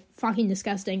entire life. Fucking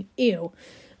disgusting. Ew.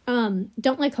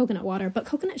 Don't like coconut water, but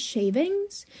coconut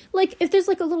shavings, like if there's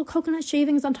like a little coconut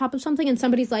shavings on top of something and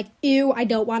somebody's like, ew, I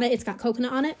don't want it, it's got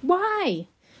coconut on it. Why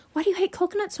do you hate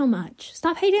coconut so much?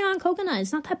 Stop hating on coconut.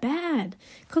 It's not that bad.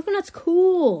 Coconut's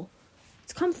cool.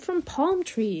 It's come from palm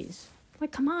trees.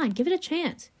 Like, come on, give it a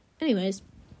chance. Anyways,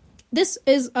 this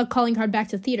is a calling card back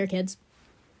to theater kids.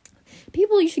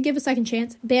 People you should give a second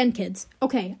chance. Band kids.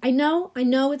 Okay, I know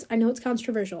it's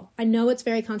controversial. I know it's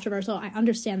very controversial. I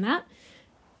understand that.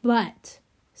 But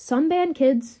some band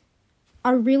kids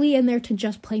are really in there to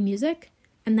just play music,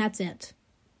 and that's it.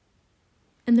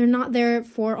 And they're not there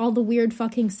for all the weird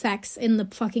fucking sex in the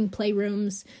fucking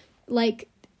playrooms.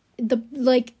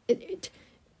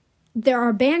 There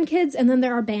are band kids, and then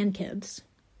there are band kids.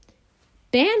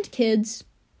 Band kids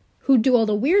who do all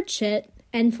the weird shit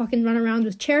and fucking run around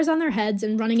with chairs on their heads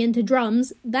and running into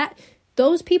drums,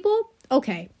 those people,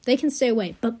 okay, they can stay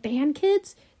away. But band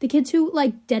kids, the kids who,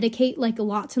 like, dedicate, like,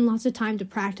 lots and lots of time to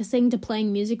practicing, to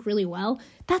playing music really well,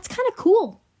 that's kind of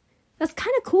cool. That's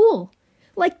kind of cool.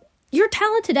 Like, you're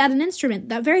talented at an instrument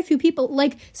that very few people,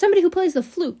 like, somebody who plays the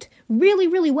flute really,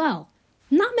 really well.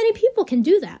 Not many people can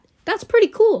do that. That's pretty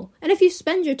cool. And if you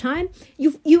spend your time,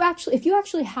 if you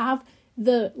actually have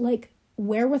the, like,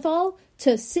 wherewithal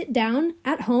to sit down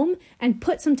at home and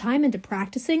put some time into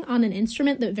practicing on an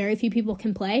instrument that very few people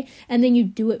can play, and then you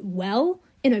do it well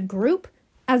in a group,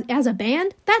 as a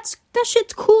band, that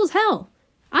shit's cool as hell.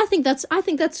 I think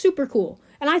that's super cool.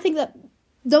 And I think that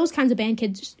those kinds of band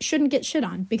kids shouldn't get shit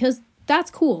on, because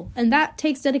that's cool. And that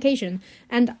takes dedication.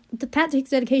 And that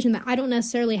takes dedication that I don't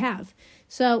necessarily have.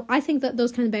 So I think that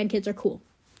those kind of band kids are cool.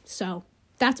 So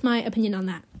that's my opinion on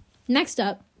that. Next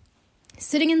up,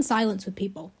 sitting in silence with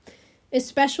people,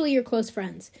 especially your close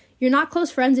friends. You're not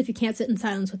close friends if you can't sit in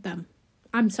silence with them.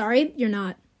 I'm sorry, you're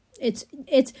not.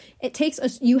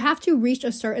 You have to reach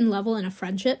a certain level in a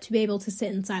friendship to be able to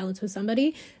sit in silence with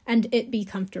somebody and it be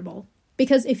comfortable.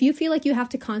 Because if you feel like you have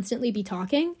to constantly be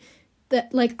talking,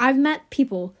 I've met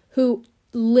people who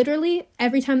literally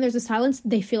every time there's a silence,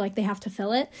 they feel like they have to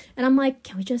fill it. And I'm like,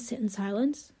 can we just sit in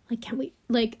silence? Like, can we,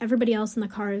 like, everybody else in the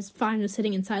car is fine with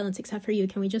sitting in silence except for you.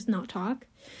 Can we just not talk?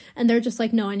 And they're just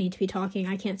like, no, I need to be talking.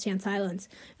 I can't stand silence.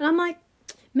 And I'm like,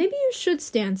 maybe you should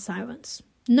stand silence.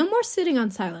 No more sitting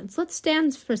on silence. Let's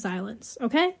stand for silence,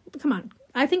 okay? Come on.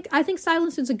 I think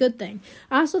silence is a good thing.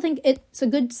 I also think it's a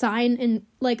good sign in,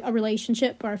 like, a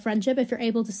relationship or a friendship if you're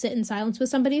able to sit in silence with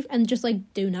somebody and just,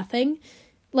 like, do nothing.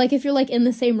 Like, if you're, like, in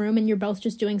the same room and you're both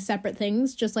just doing separate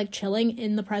things, just, like, chilling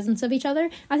in the presence of each other,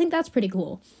 I think that's pretty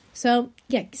cool. So,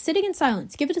 yeah, sitting in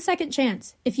silence. Give it a second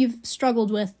chance if you've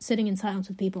struggled with sitting in silence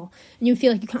with people and you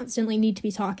feel like you constantly need to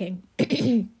be talking.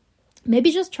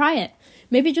 Maybe just try it.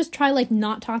 Maybe just try, like,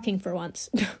 not talking for once.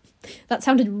 That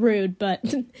sounded rude,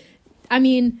 but, I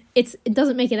mean, it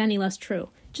doesn't make it any less true.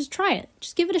 Just try it.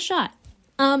 Just give it a shot.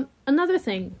 Another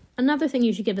thing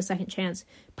you should give a second chance,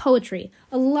 poetry.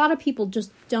 A lot of people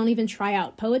just don't even try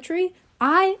out poetry.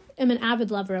 I am an avid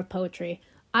lover of poetry.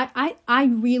 I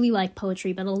really like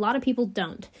poetry, but a lot of people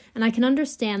don't. And I can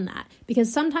understand that,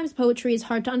 because sometimes poetry is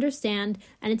hard to understand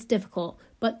and it's difficult.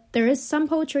 But there is some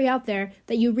poetry out there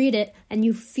that you read it and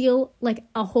you feel like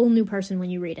a whole new person when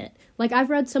you read it. Like,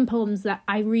 I've read some poems that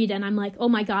I read and I'm like, oh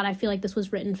my God, I feel like this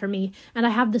was written for me. And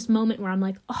I have this moment where I'm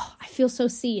like, oh, I feel so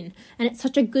seen. And it's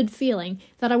such a good feeling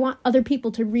that I want other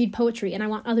people to read poetry and I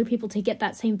want other people to get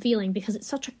that same feeling because it's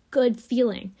such a good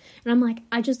feeling. And I'm like,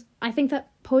 I think that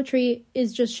poetry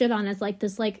is just shit on as, like,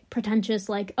 this, like, pretentious,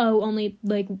 like, oh, only,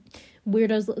 like,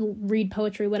 weirdos read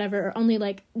poetry, whatever, or only,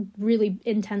 like, really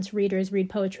intense readers read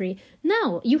poetry.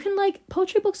 No, you can, like,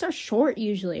 poetry books are short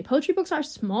usually. Poetry books are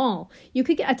small. You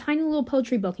could get a tiny little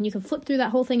poetry book and you can flip through that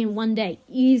whole thing in one day.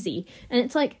 Easy. And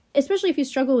it's like, especially if you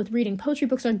struggle with reading, poetry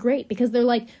books are great because they're,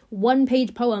 like,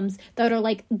 one-page poems that are,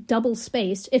 like, double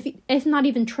spaced, if not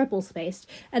even triple spaced.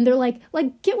 And they're, like,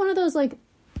 get one of those, like,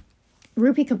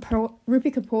 Rupi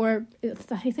Kapoor,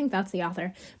 I think that's the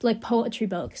author, like, poetry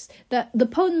books. The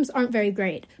poems aren't very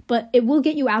great, but it will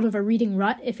get you out of a reading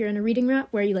rut if you're in a reading rut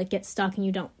where you, like, get stuck and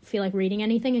you don't feel like reading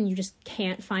anything and you just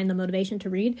can't find the motivation to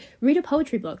read. Read a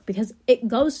poetry book because it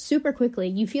goes super quickly.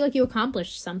 You feel like you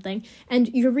accomplished something and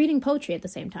you're reading poetry at the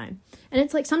same time. And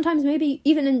it's like sometimes maybe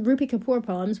even in Rupi Kapoor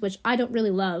poems, which I don't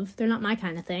really love, they're not my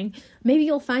kind of thing, maybe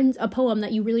you'll find a poem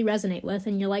that you really resonate with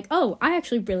and you're like, oh, I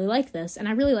actually really like this and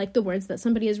I really like the words that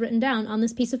somebody has written down on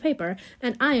this piece of paper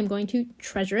and I am going to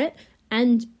treasure it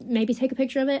and maybe take a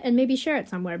picture of it and maybe share it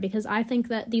somewhere because I think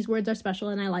that these words are special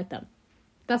and I like them.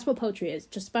 That's what poetry is,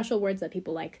 just special words that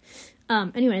people like.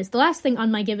 Anyways, the last thing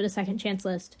on my give it a second chance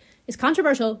list is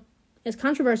controversial. It's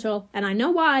controversial, and I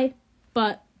know why,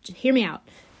 but just hear me out.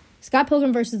 Scott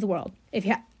Pilgrim versus the World. If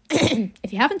you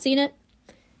if you haven't seen it,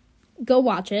 go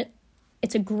watch it.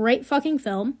 It's a great fucking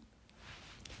film.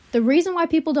 The reason why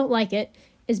people don't like it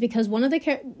is because one of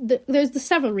there's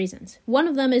several reasons. One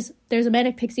of them is there's a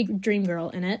manic pixie dream girl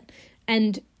in it,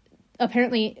 and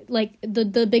apparently, like,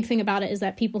 the big thing about it is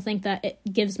that people think that it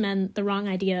gives men the wrong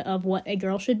idea of what a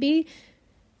girl should be,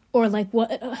 or, like, what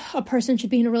a person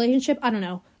should be in a relationship. I don't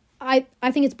know. I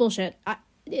think it's bullshit.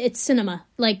 It's cinema.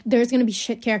 Like, there's gonna be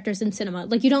shit characters in cinema.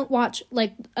 Like, you don't watch,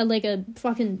 like a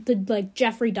fucking,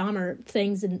 Jeffrey Dahmer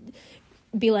things and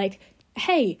be like,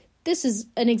 hey, this is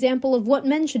an example of what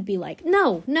men should be like.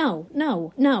 No.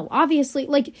 Obviously,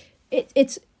 like,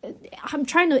 it's... I'm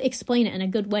trying to explain it in a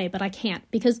good way, but I can't,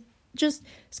 because just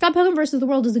Scott Pilgrim versus the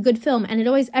World is a good film, and it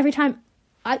always, every time,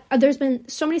 there's been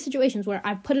so many situations where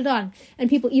I've put it on, and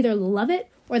people either love it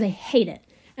or they hate it.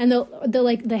 And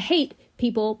the hate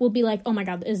people will be like, oh my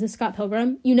god, is this Scott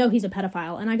Pilgrim? You know he's a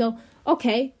pedophile. And I go,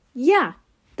 okay, yeah,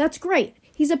 that's great.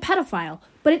 He's a pedophile,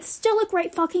 but it's still a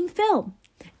great fucking film.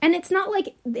 And it's not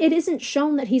like, it isn't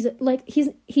shown that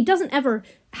he doesn't ever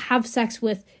have sex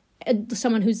with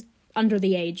someone who's under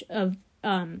the age of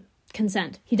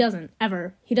consent. He doesn't,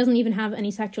 ever. He doesn't even have any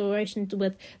sexual relations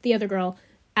with the other girl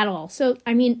at all. So,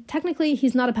 I mean, technically,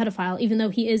 he's not a pedophile, even though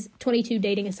he is 22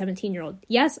 dating a 17-year-old.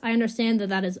 Yes, I understand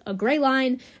that is a gray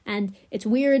line, and it's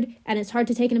weird, and it's hard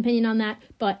to take an opinion on that,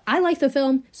 but I like the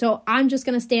film, so I'm just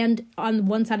going to stand on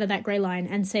one side of that gray line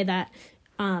and say that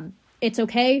it's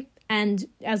okay, and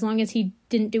as long as he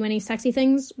didn't do any sexy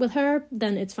things with her,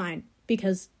 then it's fine,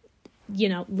 because, you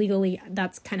know, legally,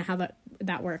 that's kind of how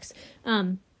that works.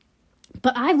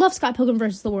 But I love Scott Pilgrim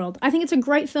vs. the World. I think it's a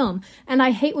great film. And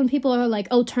I hate when people are like,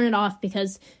 oh, turn it off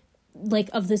because, like,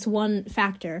 of this one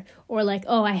factor. Or, like,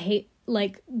 oh, I hate,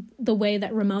 like, the way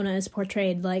that Ramona is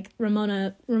portrayed. Like,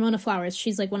 Ramona Flowers,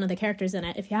 she's, like, one of the characters in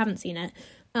it, if you haven't seen it.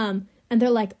 And they're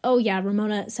like, oh, yeah,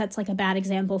 Ramona sets, like, a bad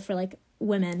example for, like,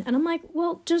 women. And I'm like,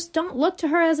 well, just don't look to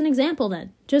her as an example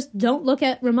then. Just don't look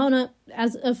at Ramona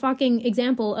as a fucking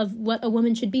example of what a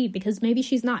woman should be, because maybe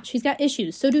she's not. She's got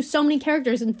issues. So do so many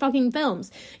characters in fucking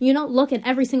films. You don't look at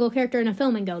every single character in a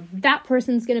film and go, that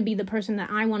person's gonna be the person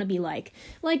that I want to be like.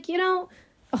 Like, you know,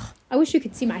 I wish you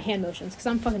could see my hand motions, because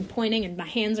I'm fucking pointing and my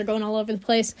hands are going all over the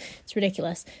place. It's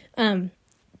ridiculous.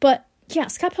 But yeah,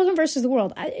 Scott Pilgrim versus the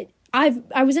World.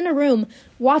 I was in a room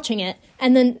watching it,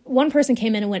 and then one person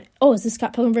came in and went, oh, is this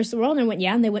Scott Pilgrim vs. the World? And I went,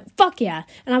 yeah. And they went, fuck yeah.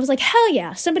 And I was like, hell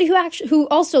yeah. Somebody who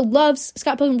also loves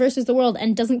Scott Pilgrim vs. the World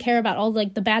and doesn't care about all,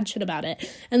 like, the bad shit about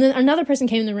it. And then another person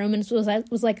came in the room and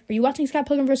was like, are you watching Scott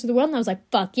Pilgrim vs. the World? And I was like,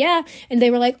 fuck yeah. And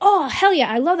they were like, oh, hell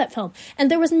yeah, I love that film.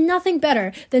 And there was nothing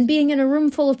better than being in a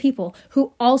room full of people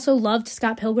who also loved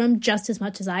Scott Pilgrim just as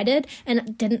much as I did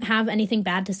and didn't have anything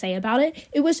bad to say about it.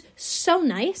 It was so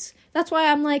nice. That's why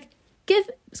I'm like, give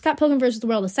Scott Pilgrim vs. the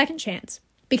World a second chance,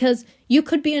 because you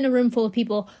could be in a room full of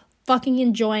people fucking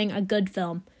enjoying a good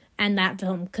film, and that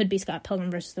film could be Scott Pilgrim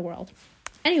vs. the World.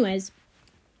 Anyways,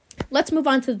 let's move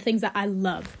on to the things that I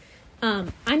love.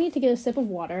 I need to get a sip of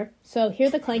water, so hear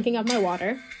the clanking of my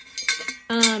water.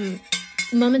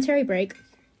 Momentary break.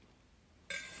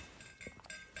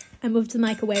 I moved the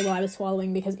mic away while I was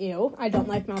swallowing because, ew, I don't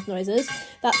like mouth noises.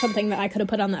 That's something that I could have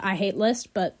put on the I hate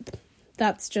list, but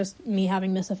that's just me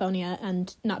having misophonia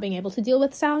and not being able to deal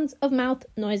with sounds of mouth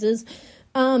noises.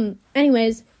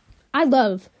 Anyways, I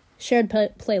love shared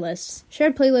playlists.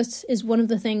 Shared playlists is one of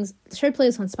the things, shared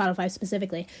playlists on Spotify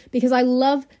specifically, because I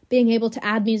love being able to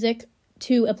add music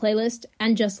to a playlist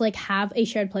and just, like, have a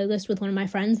shared playlist with one of my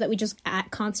friends that we just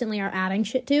constantly are adding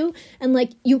shit to. And,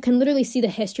 like, you can literally see the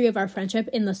history of our friendship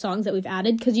in the songs that we've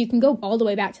added, because you can go all the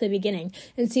way back to the beginning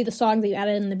and see the songs that you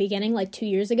added in the beginning, like, 2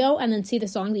 years ago, and then see the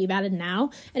song that you've added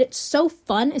now. And it's so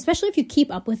fun, especially if you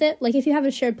keep up with it. Like, if you have a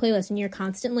shared playlist and you're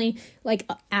constantly, like,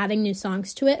 adding new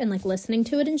songs to it and, like, listening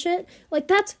to it and shit, like,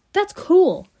 that's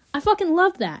cool. I fucking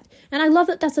love that. And I love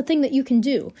that that's a thing that you can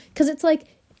do, because it's like,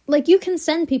 you can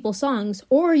send people songs,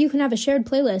 or you can have a shared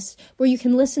playlist where you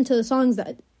can listen to the songs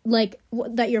that, like,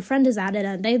 that your friend has added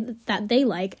and that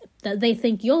they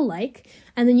think you'll like,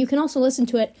 and then you can also listen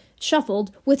to it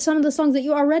shuffled with some of the songs that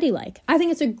you already like. I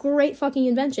think it's a great fucking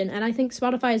invention, and I think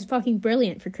Spotify is fucking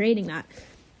brilliant for creating that.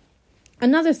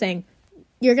 Another thing,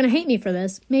 you're gonna hate me for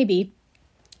this, maybe,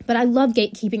 but I love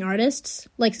gatekeeping artists,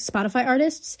 like Spotify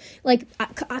artists, like,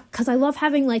 because I love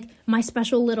having, like, my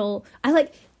special little,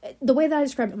 the way that I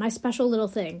describe it, my special little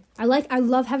thing. I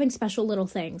love having special little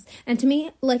things. And to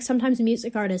me, like, sometimes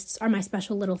music artists are my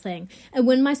special little thing. And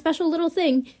when my special little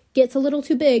thing gets a little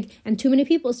too big and too many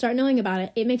people start knowing about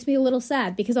it, it makes me a little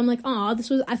sad because I'm like, oh,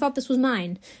 I thought this was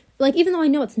mine. Like, even though I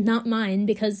know it's not mine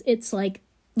because it's like,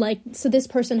 so this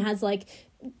person has like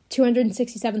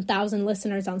 267,000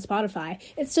 listeners on Spotify,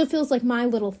 it still feels like my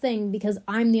little thing because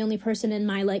I'm the only person in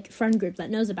my like friend group that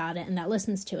knows about it and that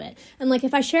listens to it. And like,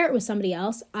 if I share it with somebody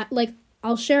else,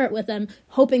 I'll share it with them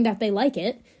hoping that they like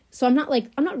it. So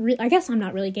I guess I'm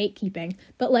not really gatekeeping,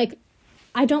 but like,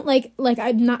 I don't like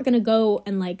I'm not gonna go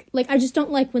and like I just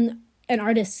don't like when an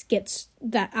artist gets,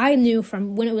 that I knew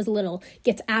from when it was little,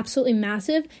 gets absolutely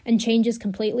massive and changes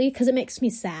completely, because it makes me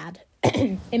sad.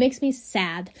 It makes me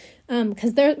sad,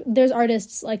 because there's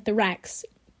artists like the Rex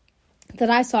that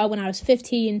I saw when I was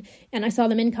 15, and I saw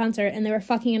them in concert, and they were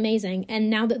fucking amazing, and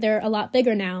now that they're a lot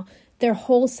bigger now, their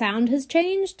whole sound has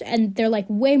changed, and they're like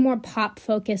way more pop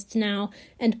focused now,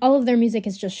 and all of their music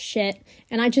is just shit,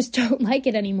 and I just don't like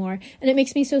it anymore, and it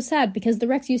makes me so sad because the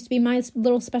Rex used to be my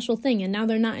little special thing, and now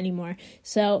they're not anymore.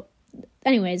 So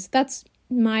anyways, that's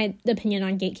my opinion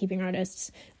on gatekeeping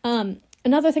artists.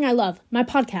 Another thing I love, my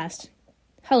podcast.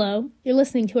 Hello, you're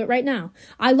listening to it right now.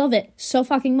 I love it so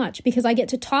fucking much because I get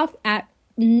to talk at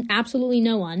absolutely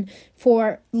no one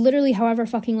for literally however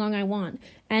fucking long I want,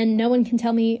 and no one can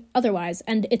tell me otherwise,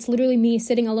 and it's literally me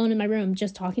sitting alone in my room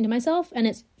just talking to myself, and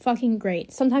it's fucking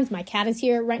great. Sometimes my cat is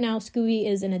here. Right now Scooby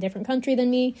is in a different country than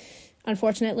me,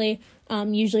 unfortunately.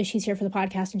 Usually she's here for the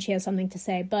podcast and she has something to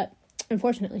say, but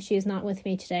unfortunately she is not with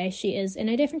me today. She is in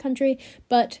a different country,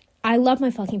 but I love my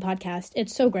fucking podcast.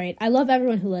 It's so great. I love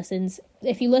everyone who listens.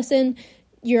 If you listen,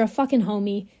 you're a fucking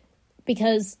homie,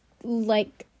 because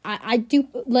like I do,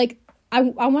 like, I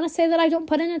want to say that I don't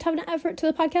put in a ton of effort to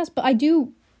the podcast, but I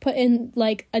do put in,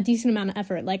 like, a decent amount of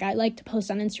effort. Like, I like to post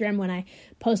on Instagram when I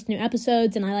post new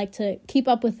episodes, and I like to keep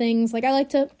up with things. Like, I like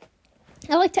to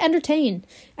entertain.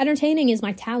 Entertaining is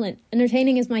my talent.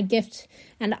 Entertaining is my gift,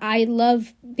 and I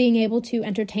love being able to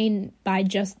entertain by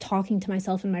just talking to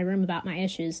myself in my room about my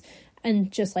issues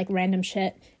and just like random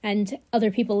shit, and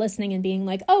other people listening and being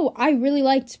like, oh, I really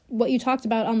liked what you talked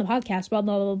about on the podcast, blah,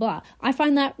 blah, blah, blah. I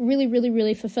find that really, really,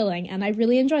 really fulfilling, and I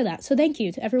really enjoy that. So thank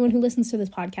you to everyone who listens to this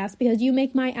podcast, because you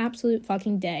make my absolute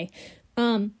fucking day.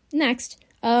 Next,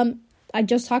 I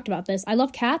just talked about this. I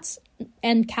love cats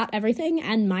and cat everything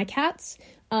and my cats.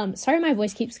 Sorry my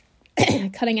voice keeps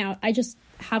cutting out. I just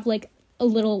have like a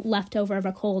little leftover of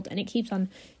a cold, and it keeps on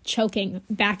choking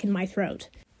back in my throat.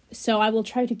 So I will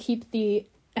try to keep the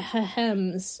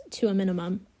hems to a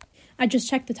minimum. I just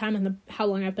checked the time on how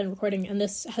long I've been recording, and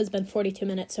this has been 42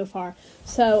 minutes so far.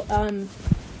 So I'm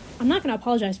not going to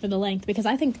apologize for the length, because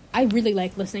I think I really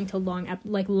like listening to long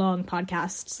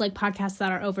podcasts, like podcasts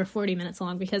that are over 40 minutes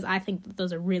long, because I think that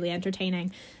those are really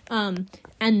entertaining.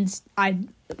 And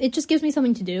it just gives me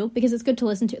something to do, because it's good to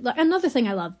listen to. Another thing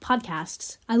I love,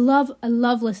 podcasts. I love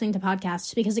listening to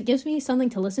podcasts, because it gives me something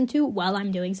to listen to while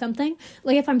I'm doing something.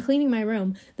 Like, if I'm cleaning my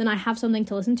room, then I have something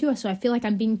to listen to, so I feel like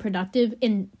I'm being productive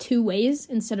in 2 ways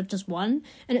instead of just one,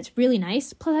 and it's really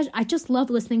nice. Plus, I just love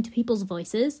listening to people's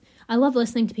voices. I love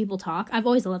listening to people talk. I've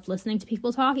always loved listening to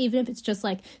people talk, even if it's just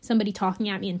like somebody talking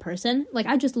at me in person. Like,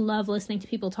 I just love listening to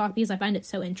people talk because I find it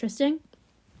so interesting.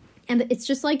 And it's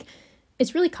just like,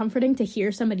 it's really comforting to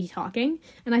hear somebody talking.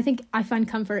 And I think I find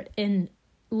comfort in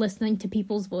listening to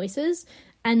people's voices.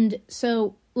 And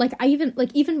so, like, even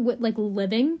with like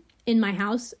living in my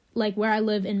house, like where I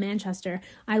live in Manchester,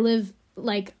 I live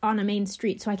like on a main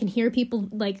street, so I can hear people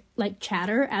like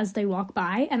chatter as they walk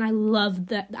by, and I love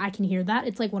that I can hear that.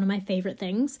 It's like one of my favorite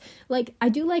things. Like, I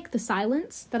do like the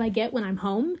silence that I get when I'm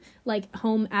home, like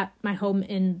home at my home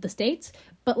in the States,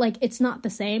 but like it's not the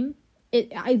same.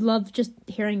 I love just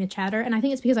hearing the chatter, and I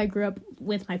think it's because I grew up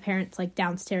with my parents like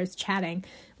downstairs chatting,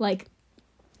 like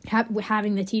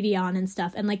having the TV on and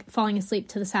stuff, and like falling asleep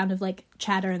to the sound of like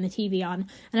chatter and the TV on,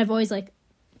 and I've always like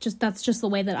that's just the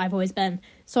way that I've always been.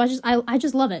 So I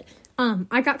just love it.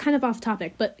 I got kind of off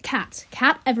topic, but cat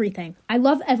everything. I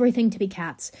love everything to be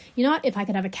cats. You know what? If I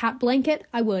could have a cat blanket,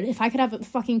 I would. If I could have a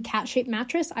fucking cat-shaped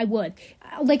mattress, I would.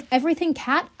 Like, everything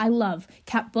cat, I love.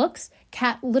 Cat books,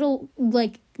 cat little,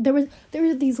 like, there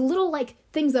were these little, like,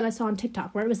 things that I saw on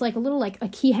TikTok where it was like a little, like, a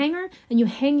key hanger, and you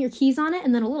hang your keys on it,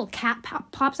 and then a little cat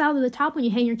pops out of the top when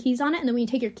you hang your keys on it, and then when you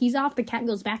take your keys off, the cat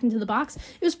goes back into the box.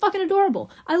 It was fucking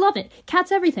adorable. I love it.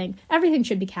 Cats everything. Everything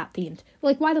should be cat-themed.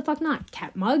 Like, why the fuck not?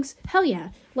 Cat mugs? Hell yeah.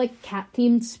 Like,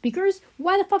 cat-themed speakers?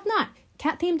 Why the fuck not?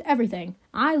 Cat-themed everything.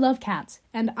 I love cats,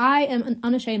 and I am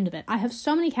unashamed of it. I have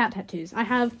so many cat tattoos. I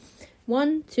have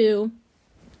 1, 2,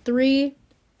 3,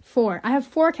 4. I have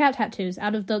 4 cat tattoos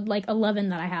out of the, like, 11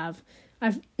 that I have.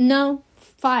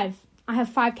 5. I have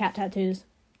 5 cat tattoos.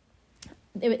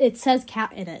 It says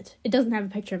cat in it. It doesn't have a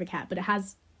picture of a cat, but it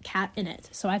has cat in it,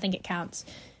 so I think it counts.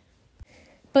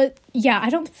 But yeah, I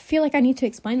don't feel like I need to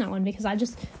explain that one because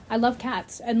I love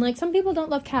cats. And like some people don't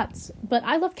love cats, but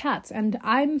I love cats, and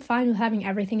I'm fine with having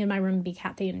everything in my room be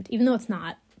cat themed, even though it's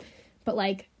not. But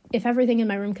like if everything in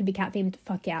my room could be cat themed,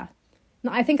 fuck yeah.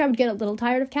 No, I think I would get a little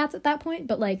tired of cats at that point,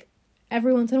 but like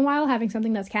every once in a while having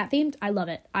something that's cat themed, I love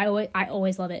it. I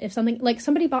always love it. If something like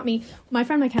somebody bought me, my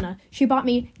friend McKenna, she bought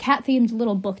me cat themed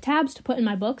little book tabs to put in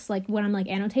my books, like when I'm like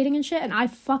annotating and shit, and I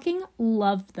fucking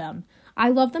love them. I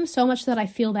love them so much that I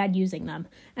feel bad using them.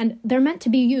 And they're meant to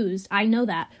be used. I know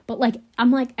that. But like,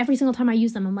 I'm like, every single time I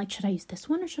use them, I'm like, should I use this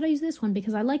one or should I use this one?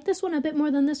 Because I like this one a bit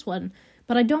more than this one.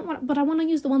 But I want to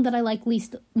use the one that I like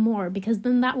least more, because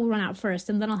then that will run out first.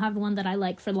 And then I'll have the one that I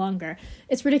like for longer.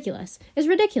 It's ridiculous. It's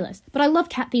ridiculous. But I love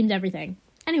cat-themed everything.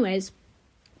 Anyways,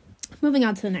 moving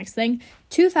on to the next thing.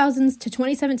 2000s to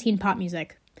 2017 pop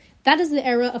music. That is the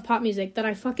era of pop music that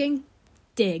I fucking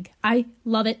dig. I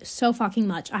love it so fucking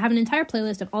much. I have an entire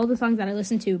playlist of all the songs that I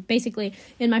listened to basically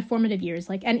in my formative years,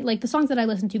 like the songs that I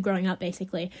listened to growing up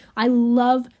basically. I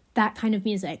love that kind of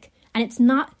music. And it's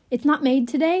not made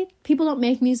today. People don't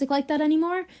make music like that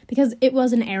anymore because it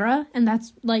was an era, and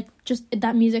that's like just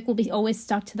that music will be always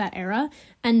stuck to that era.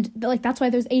 And like that's why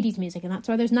there's 80s music, and that's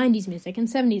why there's 90s music and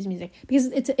 70s music, because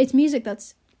it's music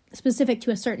that's specific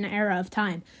to a certain era of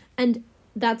time. And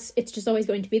it's just always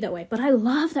going to be that way. But I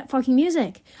love that fucking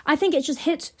music. I think it just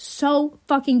hits so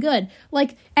fucking good.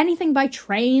 Like anything by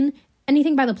Train,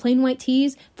 anything by the Plain White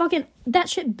T's, fucking that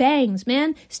shit bangs,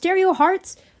 man. Stereo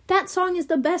Hearts, that song is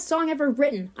the best song ever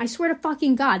written. I swear to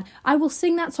fucking God. I will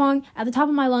sing that song at the top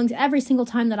of my lungs every single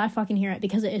time that I fucking hear it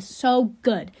because it is so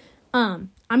good. I'm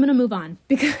gonna move on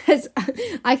because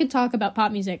I could talk about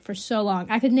pop music for so long.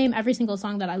 I could name every single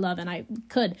song that I love, and I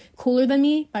could. Cooler Than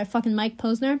Me by fucking Mike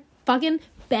Posner. Fucking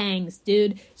bangs,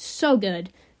 dude. So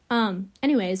good.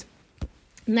 Anyways,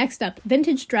 next up,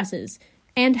 vintage dresses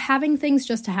and having things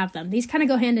just to have them. These kind of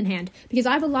go hand in hand because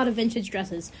I have a lot of vintage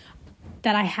dresses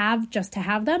that I have just to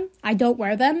have them. I don't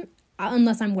wear them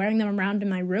unless I'm wearing them around in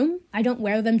my room. I don't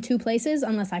wear them to places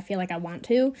unless I feel like I want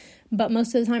to, but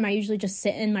most of the time I usually just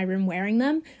sit in my room wearing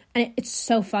them, and it's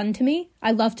so fun to me.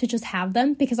 I love to just have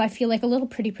them because I feel like a little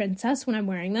pretty princess when I'm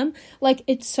wearing them. Like,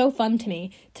 it's so fun to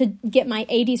me to get my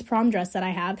 80s prom dress that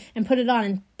I have and put it on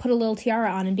and put a little tiara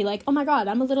on and be like, oh my God,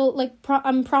 I'm a little, like,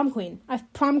 I'm prom queen. I'm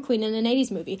prom queen in an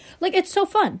 80s movie. Like, it's so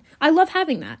fun. I love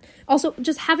having that. Also,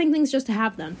 just having things just to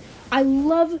have them. I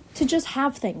love to just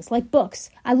have things, like books.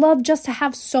 I love just to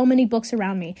have so many books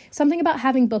around me. Something about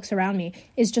having books around me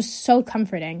is just so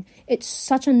comforting. It's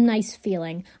such a nice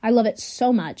feeling. I love it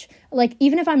so much. Like,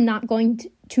 even if I'm not going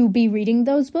to be reading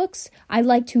those books, I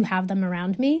like to have them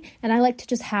around me, and I like to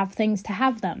just have things to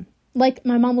have them. Like,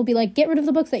 my mom will be like, get rid of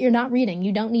the books that you're not reading.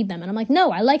 You don't need them. And I'm like,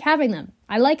 no, I like having them.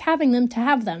 I like having them to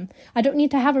have them. I don't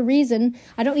need to have a reason.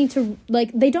 I don't need to,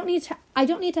 like, I don't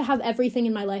need to have everything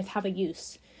in my life have a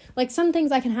use. Like, some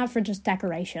things I can have for just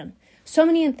decoration. So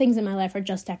many things in my life are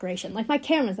just decoration. Like my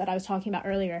cameras that I was talking about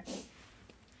earlier.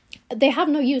 They have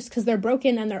no use because they're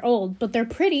broken and they're old, but they're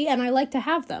pretty and I like to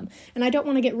have them. And I don't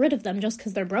want to get rid of them just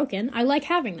because they're broken. I like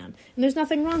having them. And there's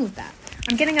nothing wrong with that.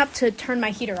 I'm getting up to turn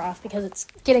my heater off because it's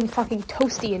getting fucking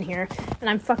toasty in here and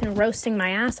I'm fucking roasting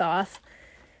my ass off.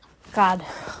 God,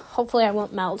 hopefully I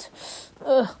won't melt.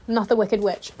 Ugh, not the Wicked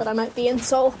Witch, but I might be in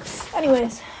Soul.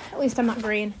 Anyways, at least I'm not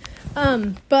green.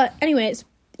 But anyways,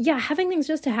 yeah, having things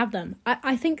just to have them.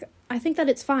 I think that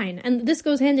it's fine. And this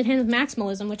goes hand in hand with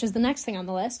maximalism, which is the next thing on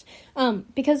the list.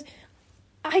 Because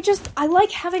I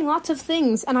like having lots of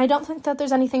things, and I don't think that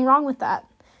there's anything wrong with that.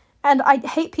 And I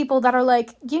hate people that are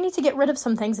like, you need to get rid of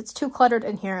some things, it's too cluttered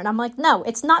in here. And I'm like, no,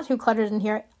 it's not too cluttered in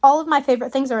here. All of my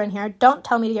favorite things are in here. Don't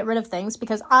tell me to get rid of things,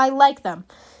 because I like them.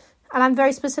 And I'm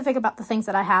very specific about the things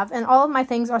that I have, and all of my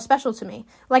things are special to me.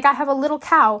 Like, I have a little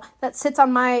cow that sits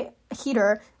on my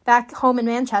heater back home in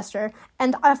Manchester,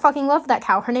 and I fucking love that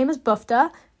cow. Her name is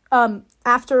Bufta,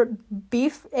 after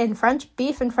beef in French.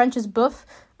 Beef in French is boeuf,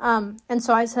 and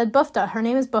so I said Bufta. Her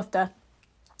name is Bufta,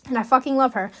 and I fucking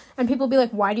love her. And people be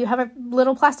like, why do you have a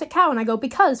little plastic cow? And I go,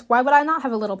 because, why would I not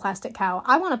have a little plastic cow?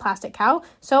 I want a plastic cow,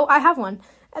 so I have one.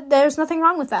 There's nothing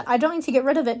wrong with that. I don't need to get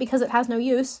rid of it because it has no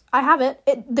use. I have it.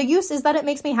 The use is that it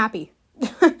makes me happy.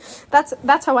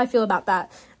 That's how I feel about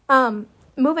that.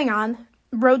 Moving on,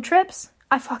 road trips.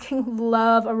 I fucking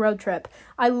love a road trip.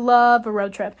 I love a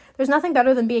road trip. There's nothing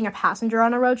better than being a passenger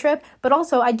on a road trip, but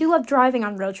also I do love driving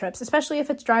on road trips, especially if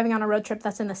it's driving on a road trip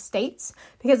that's in the States,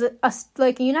 because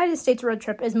a United States road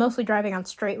trip is mostly driving on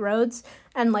straight roads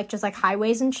and like just like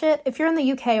highways and shit. If you're in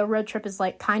the UK, a road trip is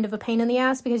like kind of a pain in the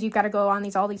ass because you've got to go on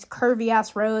all these curvy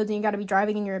ass roads and you got to be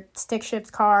driving in your stick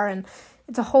shift car, and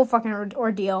It's a whole fucking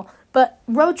ordeal. But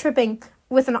road tripping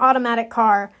with an automatic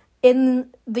car in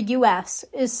the U.S.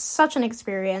 is such an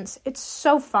experience. It's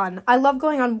so fun. I love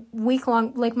going on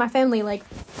week-long, like, my family, like,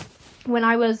 when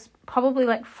I was probably,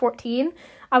 like, 14,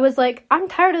 I was like, I'm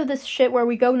tired of this shit where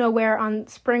we go nowhere on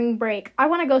spring break. I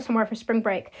want to go somewhere for spring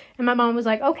break. And my mom was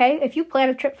like, okay, if you plan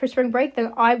a trip for spring break,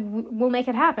 then will make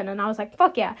it happen. And I was like,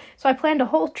 fuck yeah. So I planned a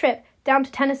whole trip down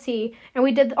to Tennessee, and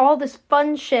we did all this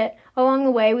fun shit along the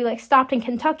way. We, like, stopped in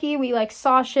Kentucky. We, like,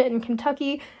 saw shit in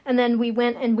Kentucky, and then we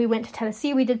went to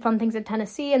Tennessee. We did fun things in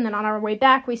Tennessee, and then on our way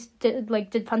back, we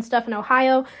did fun stuff in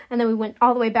Ohio, and then we went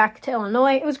all the way back to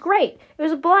Illinois. It was great. It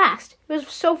was a blast. It was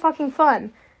so fucking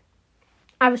fun.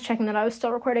 I was checking that I was still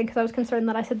recording because I was concerned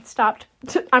that I said stopped.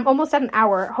 I'm almost at an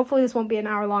hour. Hopefully this won't be an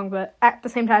hour long, but at the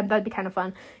same time, that'd be kind of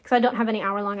fun because I don't have any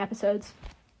hour-long episodes.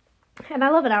 And I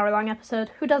love an hour-long episode.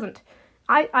 Who doesn't?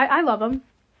 I love them.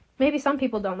 Maybe some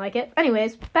people don't like it.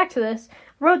 Anyways, back to this.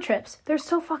 Road trips. They're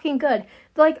so fucking good.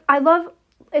 Like, I love,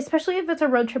 especially if it's a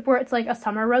road trip where it's like a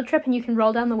summer road trip and you can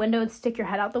roll down the window and stick your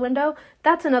head out the window.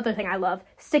 That's another thing I love.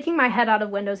 Sticking my head out of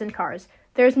windows in cars.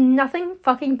 There's nothing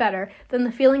fucking better than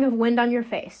the feeling of wind on your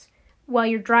face while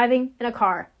you're driving in a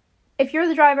car. If you're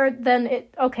the driver, then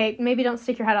okay, maybe don't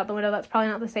stick your head out the window. That's probably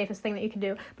not the safest thing that you can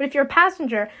do. But if you're a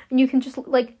passenger and you can just,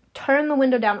 like, turn the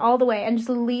window down all the way and just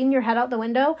lean your head out the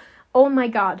window, oh my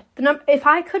god. If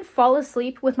I could fall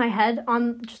asleep with my head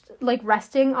on, just, like,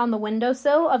 resting on the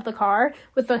windowsill of the car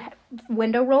with the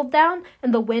window rolled down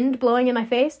and the wind blowing in my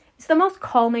face, it's the most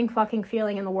calming fucking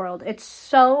feeling in the world. It's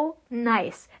so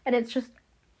nice. And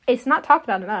it's not talked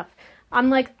about enough.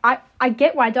 I'm like, I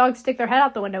get why dogs stick their head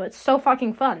out the window. It's so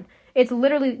fucking fun. It's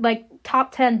literally, like,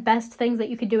 top 10 best things that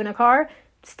you could do in a car.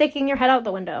 Sticking your head out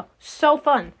the window. So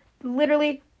fun.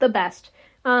 Literally the best.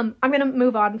 I'm going to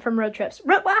move on from road trips.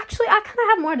 Well, actually, I kind of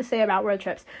have more to say about road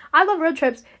trips. I love road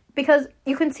trips because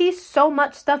you can see so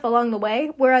much stuff along the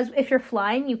way, whereas if you're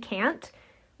flying, you can't.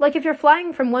 Like, if you're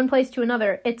flying from one place to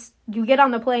another, you get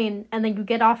on the plane, and then you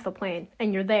get off the plane,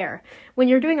 and you're there. When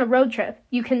you're doing a road trip,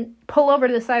 you can pull over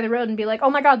to the side of the road and be like, oh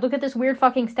my god, look at this weird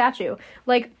fucking statue.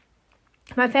 Like,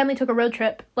 my family took a road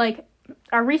trip, like,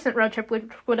 our recent road trip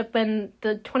would have been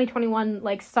the 2021,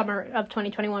 like, summer of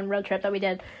 2021 road trip that we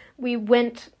did. We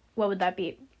went, what would that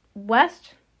be?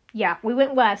 West? Yeah, we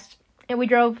went west, and we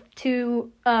drove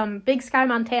to Big Sky,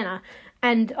 Montana.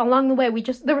 And along the way,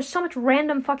 there was so much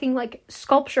random fucking, like,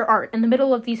 sculpture art in the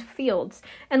middle of these fields.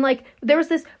 And, like, there was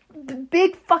this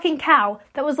big fucking cow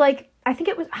that was, like, I think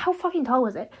it was, how fucking tall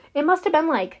was it? It must have been,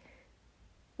 like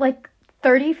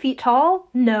 30 feet tall?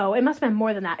 No, it must have been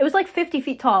more than that. It was, like, 50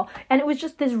 feet tall. And it was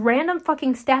just this random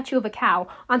fucking statue of a cow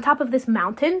on top of this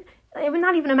mountain. It was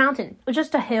not even a mountain. It was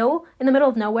just a hill in the middle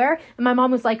of nowhere. And my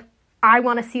mom was like, I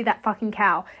want to see that fucking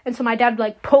cow. And so my dad,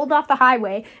 like, pulled off the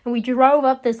highway, and we drove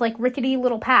up this, like, rickety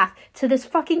little path to this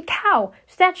fucking cow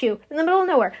statue in the middle of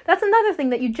nowhere. That's another thing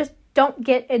that you just don't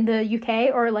get in the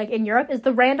UK or, like, in Europe, is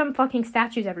the random fucking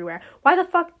statues everywhere. Why the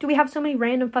fuck do we have so many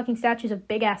random fucking statues of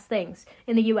big-ass things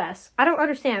in the US? I don't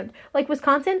understand. Like,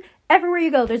 Wisconsin, everywhere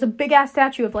you go, there's a big-ass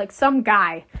statue of, like, some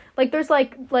guy. Like, there's,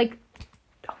 like,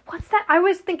 what's that? I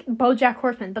always think BoJack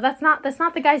Horseman, but that's not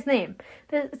the guy's name.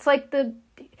 It's, like, the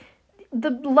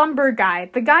lumber guy,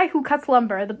 the guy who cuts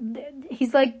lumber.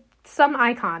 He's, like, some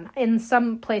icon in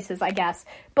some places, I guess.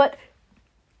 But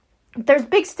there's a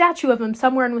big statue of him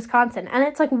somewhere in Wisconsin, and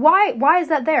it's like, why is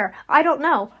that there? I don't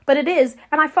know, but it is,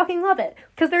 and I fucking love it,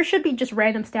 because there should be just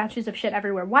random statues of shit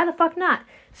everywhere. Why the fuck not?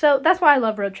 So that's why I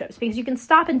love road trips, because you can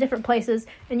stop in different places,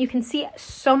 and you can see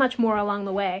so much more along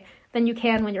the way than you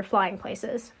can when you're flying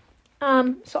places.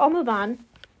 So I'll move on.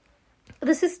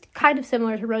 This is kind of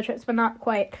similar to road trips, but not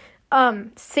quite.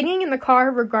 Singing in the car,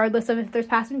 regardless of if there's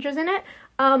passengers in it,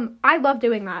 I love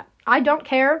doing that. I don't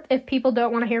care if people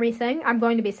don't want to hear me sing. I'm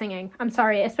going to be singing. I'm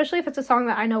sorry. Especially if it's a song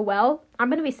that I know well. I'm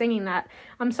going to be singing that.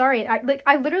 I'm sorry.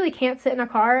 I literally can't sit in a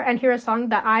car and hear a song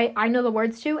that I know the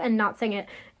words to and not sing it.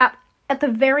 At the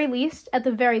very least,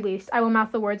 I will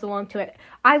mouth the words along to it.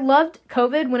 I loved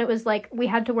COVID when it was like we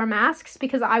had to wear masks,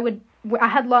 because I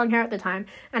had long hair at the time,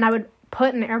 and I would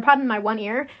put an AirPod in my one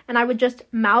ear, and I would just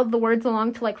mouth the words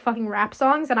along to, like, fucking rap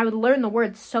songs, and I would learn the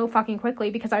words so fucking quickly,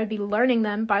 because I would be learning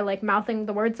them by, like, mouthing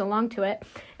the words along to it,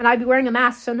 and I'd be wearing a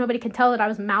mask so nobody could tell that I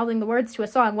was mouthing the words to a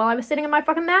song while I was sitting in my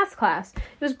fucking math class.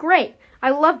 It was great. I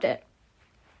loved it.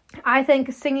 I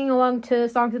think singing along to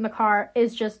songs in the car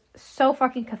is just so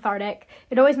fucking cathartic.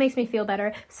 It always makes me feel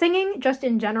better. Singing just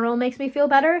in general makes me feel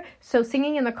better. So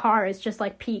singing in the car is just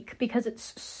like peak because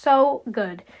it's so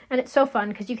good. And it's so fun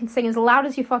because you can sing as loud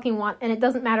as you fucking want and it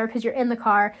doesn't matter because you're in the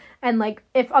car. And like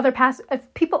if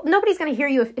people, nobody's going to hear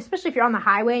you, especially if you're on the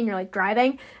highway and you're like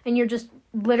driving and you're just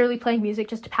literally playing music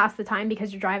just to pass the time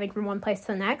because you're driving from one place to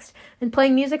the next, and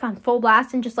playing music on full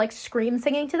blast and just like scream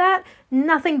singing to that,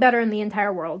 nothing better in the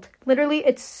entire world. Literally,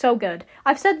 it's so good.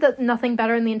 I've said that nothing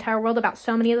better in the entire world about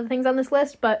so many of the things on this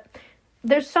list, but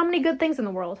there's so many good things in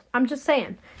the world. I'm just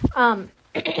saying.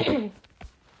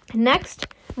 Next,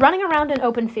 running around in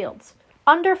open fields.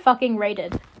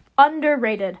 Underrated.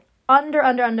 Underrated.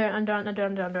 Underrated.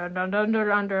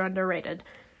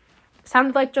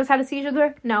 Sounded like just had a seizure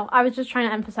there? No, I was just trying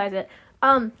to emphasize it.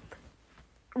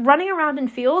 Running around in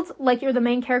fields like you're the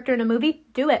main character in a movie,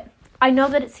 do it. I know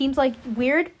that it seems like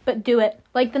weird, but do it.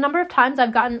 Like the number of times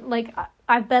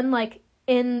I've been like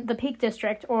in the Peak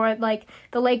District or like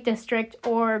the Lake District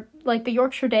or like the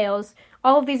Yorkshire Dales,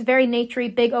 all of these very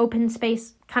naturey, big open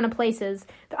space kind of places.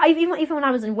 Even when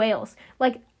I was in Wales,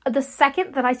 like the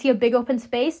second that I see a big open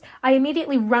space, I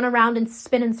immediately run around and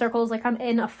spin in circles like I'm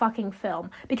in a fucking film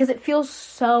because it feels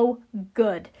so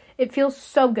good. It feels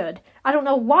so good. I don't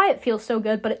know why it feels so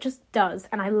good, but it just does,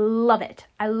 and I love it.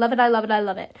 I love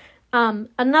it.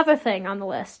 Another thing on the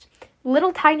list,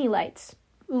 little tiny lights,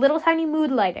 little tiny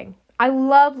mood lighting. I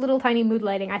love little tiny mood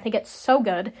lighting. I think it's so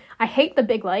good. I hate the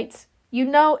big lights.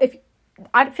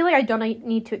 I feel like I don't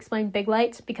need to explain big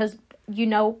lights because you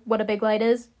know what a big light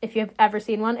is. If you've ever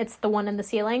seen one, it's the one in the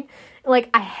ceiling. Like,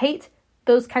 I hate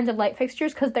those kinds of light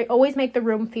fixtures because they always make the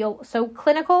room feel so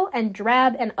clinical and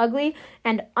drab and ugly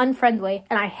and unfriendly,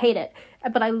 and I hate it.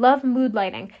 But I love mood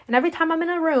lighting. And every time I'm in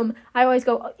a room, I always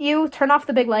go, you turn off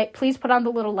the big light. Please put on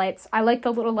the little lights. I like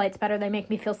the little lights better. They make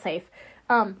me feel safe.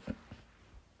 I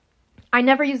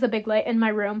never use the big light in my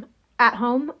room at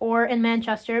home or in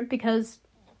Manchester because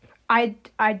I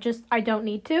don't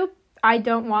need to. I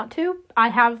don't want to. I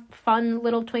have fun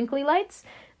little twinkly lights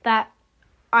that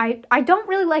I don't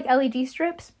really like LED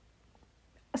strips.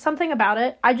 Something about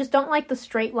it. I just don't like the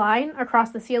straight line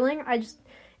across the ceiling.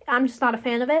 I'm just not a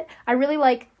fan of it. I really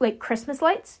like Christmas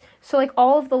lights. So like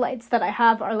all of the lights that I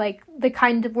have are like the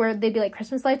kind of where they'd be like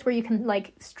Christmas lights where you can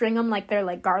like string them like they're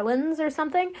like garlands or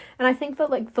something. And I think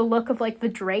that like the look of like the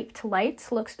draped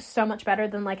lights looks so much better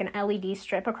than like an LED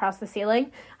strip across the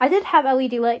ceiling. I did have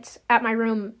LED lights at my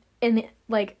room in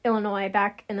like Illinois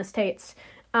back in the States.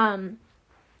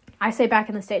 I say back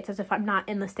in the States as if I'm not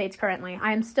in the States currently.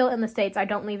 I am still in the States. I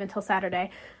don't leave until Saturday.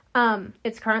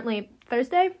 It's currently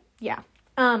Thursday. Yeah.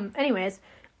 Anyways,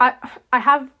 I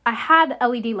had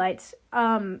LED lights.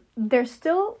 They're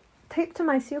still taped to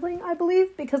my ceiling, I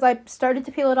believe, because I started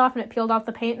to peel it off and it peeled off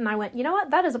the paint and I went, you know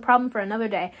what? That is a problem for another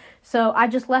day. So I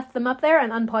just left them up there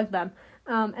and unplugged them.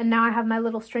 And now I have my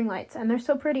little string lights and they're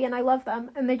so pretty and I love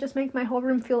them and they just make my whole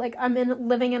room feel like I'm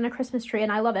living in a Christmas tree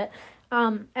and I love it.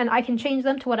 And I can change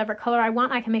them to whatever color I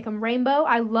want. I can make them rainbow.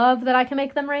 I love that I can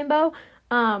make them rainbow.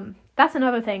 That's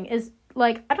another thing is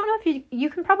like, I don't know if you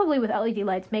can probably with LED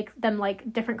lights make them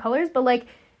like different colors, but like,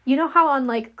 you know how on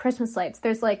like Christmas lights,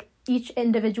 there's like each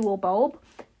individual bulb.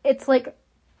 It's like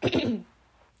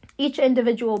each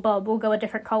individual bulb will go a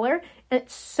different color, and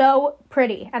it's so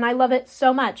pretty, and I love it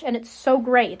so much, and it's so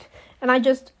great, and I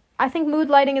think mood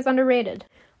lighting is underrated.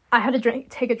 I had to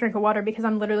take a drink of water because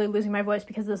I'm literally losing my voice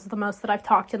because this is the most that I've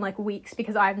talked in like weeks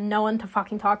because I have no one to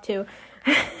fucking talk to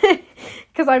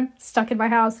because I'm stuck in my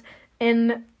house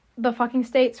in the fucking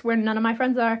States where none of my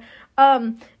friends are.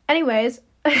 Anyways,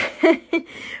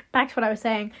 back to what I was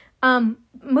saying.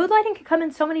 Mood lighting can come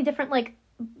in so many different like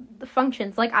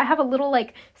functions. Like I have a little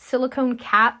like silicone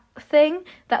cat thing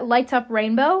that lights up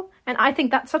rainbow, and I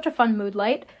think that's such a fun mood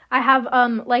light. I have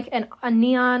like a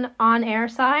neon on air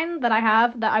sign that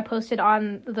I posted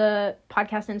on the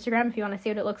podcast Instagram if you want to see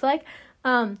what it looks like.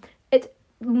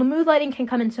 Mood lighting can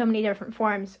come in so many different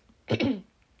forms.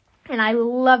 And I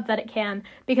love that it can,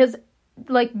 because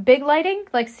like big lighting,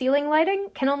 like ceiling lighting,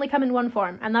 can only come in one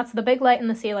form, and that's the big light in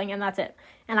the ceiling, and that's it.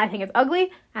 And I think it's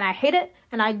ugly, and I hate it,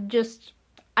 and I just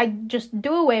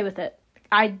do away with it.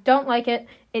 I don't like it.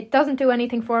 It doesn't do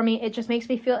anything for me. It just makes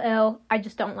me feel ill. I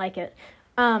just don't like it.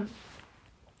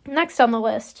 Next on the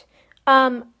list,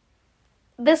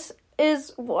 this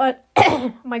is what,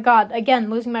 oh my god, again,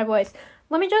 losing my voice.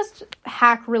 Let me just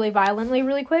hack really violently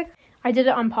really quick. I did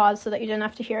it on pause so that you didn't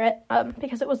have to hear it,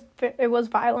 because it was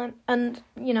violent, and,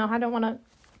 you know, I don't want to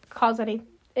cause any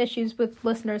issues with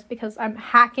listeners because I'm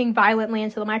hacking violently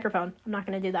into the microphone. I'm not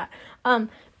going to do that.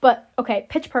 But, okay,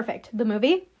 Pitch Perfect, the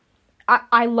movie,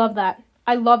 I love that.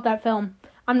 I love that film.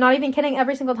 I'm not even kidding.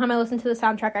 Every single time I listen to the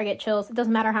soundtrack, I get chills. It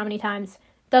doesn't matter how many times.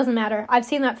 Doesn't matter. I've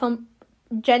seen that film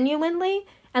genuinely,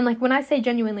 and like when I say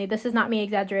genuinely, this is not me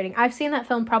exaggerating. I've seen that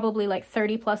film probably like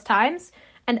 30 plus times,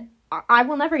 and I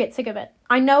will never get sick of it.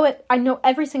 I know it. I know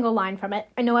every single line from it.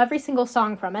 I know every single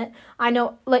song from it. I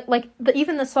know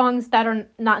even the songs that are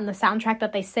not in the soundtrack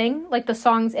that they sing, like the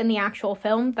songs in the actual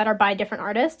film that are by different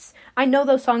artists. I know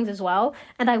those songs as well,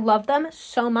 and I love them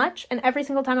so much. And every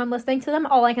single time I'm listening to them,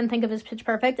 all I can think of is Pitch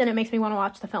Perfect, and it makes me want to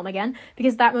watch the film again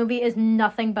because that movie is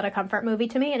nothing but a comfort movie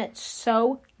to me, and it's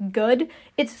so good.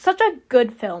 It's such a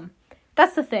good film.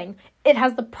 That's the thing. It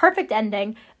has the perfect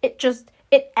ending.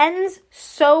 It ends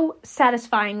so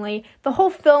satisfyingly. The whole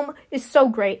film is so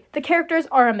great. The characters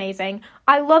are amazing.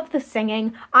 I love the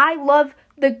singing. I love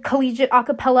the collegiate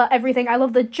acapella, everything. I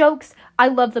love the jokes. I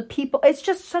love the people. It's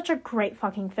just such a great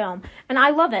fucking film. And I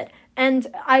love it. And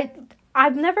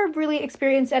I've never really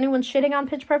experienced anyone shitting on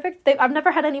Pitch Perfect. I've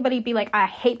never had anybody be like, I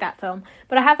hate that film.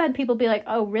 But I have had people be like,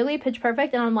 oh, really? Pitch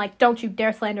Perfect? And I'm like, don't you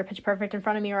dare slander Pitch Perfect in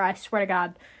front of me, or I swear to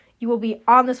God, you will be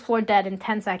on this floor dead in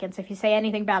 10 seconds if you say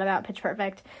anything bad about Pitch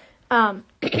Perfect. But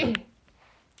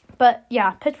yeah,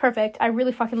 Pitch Perfect. I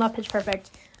really fucking love Pitch Perfect.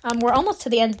 We're almost to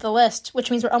the end of the list, which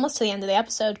means we're almost to the end of the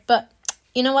episode. But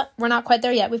you know what? We're not quite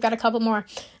there yet. We've got a couple more.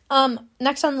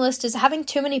 Next on the list is having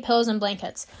too many pillows and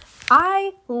blankets.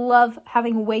 I love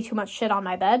having way too much shit on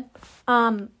my bed.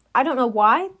 I don't know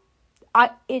why.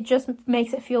 It just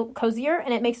makes it feel cozier,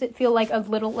 and it makes it feel like a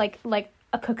little, like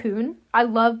a cocoon. I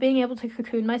love being able to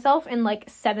cocoon myself in like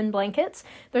 7 blankets.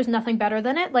 There's nothing better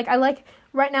than it. Like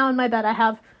right now in my bed, I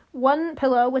have one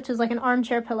pillow, which is like an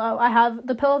armchair pillow. I have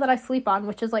the pillow that I sleep on,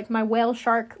 which is like my whale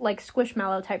shark, like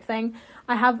squishmallow type thing.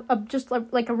 I have just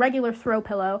like a regular throw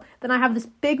pillow. Then I have this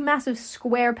big massive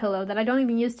square pillow that I don't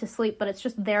even use to sleep, but it's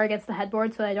just there against the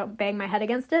headboard so that I don't bang my head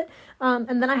against it.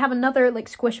 And then I have another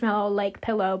like squishmallow like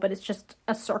pillow, but it's just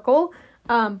a circle.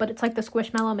 But it's like the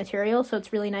squishmallow material, so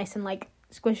it's really nice and like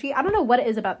squishy. I don't know what it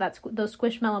is about those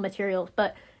squishmallow materials,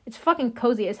 but it's fucking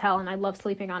cozy as hell, and I love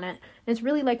sleeping on it. And it's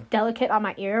really like delicate on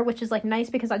my ear, which is like nice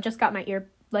because I just got my ear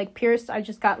like pierced. I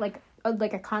just got like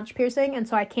a conch piercing, and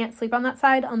so I can't sleep on that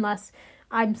side unless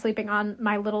I'm sleeping on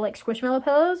my little like squishmallow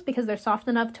pillows because they're soft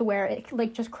enough to where it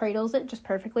like just cradles it just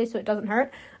perfectly so it doesn't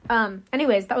hurt.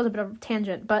 Anyways, that was a bit of a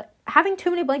tangent, but having too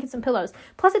many blankets and pillows.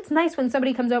 Plus, it's nice when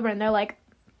somebody comes over and they're like,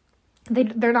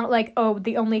 they're not like, oh,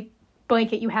 the only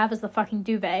blanket you have is the fucking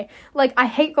duvet. Like, I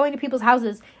hate going to people's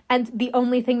houses and the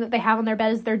only thing that they have on their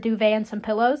bed is their duvet and some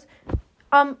pillows.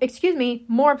 Excuse me,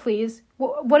 more please.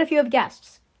 What if you have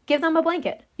guests? Give them a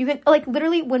blanket. You can, like,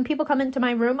 literally, when people come into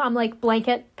my room, I'm like,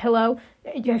 blanket, pillow.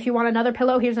 If you want another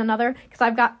pillow, here's another.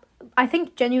 Because I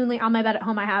think genuinely on my bed at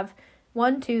home, I have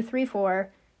 1, 2, 3,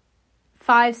 4,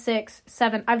 5, 6,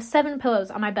 7. I have 7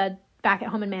 pillows on my bed back at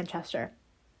home in Manchester.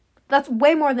 That's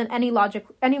way more than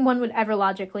anyone would ever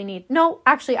logically need. No,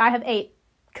 actually, I have 8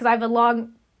 because I have a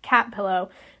long cat pillow.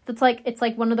 That's like, it's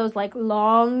like one of those like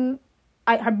long,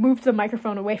 I moved the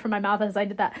microphone away from my mouth as I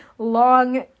did that,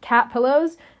 long cat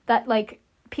pillows that like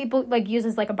people like use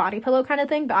as like a body pillow kind of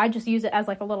thing, but I just use it as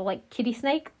like a little like kitty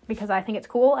snake because I think it's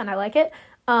cool and I like it.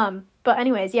 But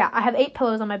anyways, yeah, I have 8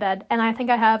 pillows on my bed, and I think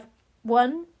I have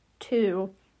 1, 2,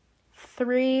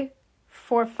 3,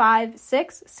 4, 5,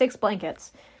 6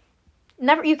 blankets.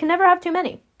 You can never have too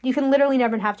many. You can literally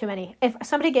never have too many. If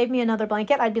somebody gave me another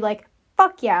blanket, I'd be like,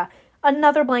 fuck yeah,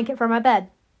 another blanket for my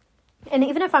bed. And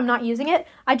even if I'm not using it,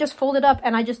 I just fold it up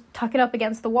and I just tuck it up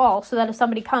against the wall so that if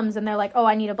somebody comes and they're like, oh,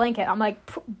 I need a blanket, I'm like,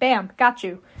 bam, got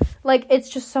you. Like, it's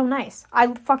just so nice.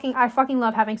 I fucking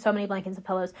love having so many blankets and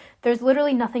pillows. There's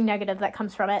literally nothing negative that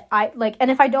comes from it. And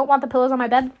if I don't want the pillows on my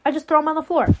bed, I just throw them on the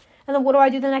floor. And then what do I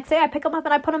do the next day? I pick them up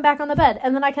and I put them back on the bed.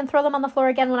 And then I can throw them on the floor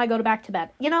again when I go back to bed.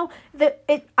 You know,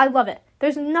 I love it.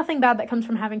 There's nothing bad that comes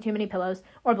from having too many pillows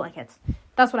or blankets.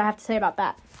 That's what I have to say about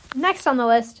that. Next on the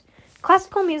list,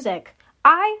 classical music.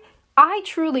 I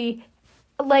truly,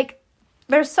 like,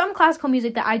 there's some classical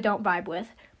music that I don't vibe with.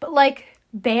 But, like,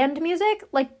 band music,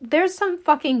 like, there's some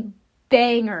fucking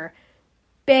banger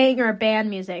band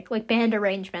music, like, band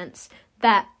arrangements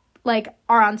that, like,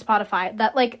 are on Spotify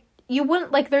that, like, you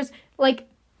wouldn't, like, there's, like,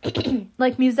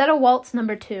 like, Musetta Waltz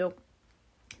No. 2.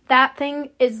 That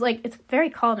thing is, like, it's very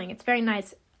calming. It's very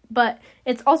nice. But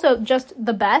it's also just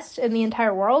the best in the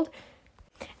entire world.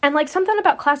 And, like, something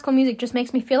about classical music just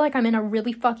makes me feel like I'm in a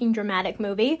really fucking dramatic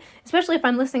movie. Especially if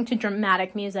I'm listening to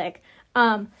dramatic music.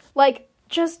 Like,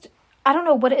 just, I don't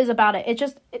know what it is about it.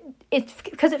 It's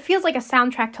because it feels like a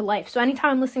soundtrack to life. So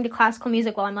anytime I'm listening to classical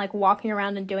music while I'm like walking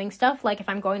around and doing stuff, like if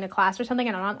I'm going to class or something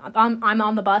and I'm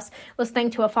on the bus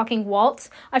listening to a fucking waltz,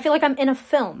 I feel like I'm in a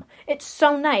film. It's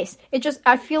so nice.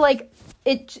 I feel like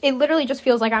it literally just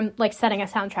feels like I'm like setting a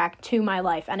soundtrack to my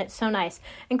life, and it's so nice.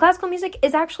 And classical music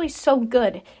is actually so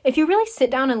good. If you really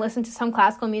sit down and listen to some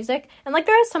classical music, and like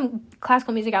there is some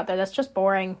classical music out there that's just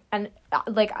boring and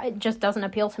like it just doesn't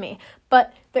appeal to me,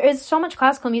 but there is so much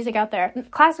classical music out there.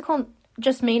 Classical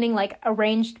just meaning like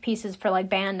arranged pieces for like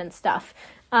band and stuff.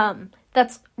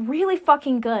 That's really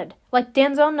fucking good. Like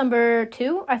Danzone number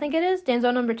 2, I think it is.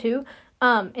 Danzone number 2.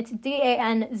 It's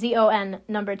DANZON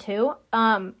number 2.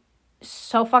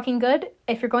 So fucking good.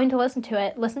 If you're going to listen to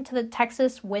it, listen to the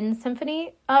Texas Wind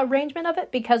Symphony arrangement of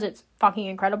it, because it's fucking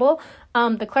incredible.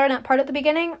 The clarinet part at the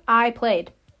beginning, I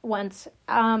played once.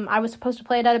 I was supposed to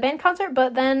play it at a band concert,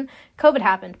 but then COVID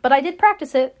happened. But I did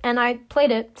practice it, and I played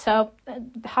it, so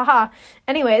haha.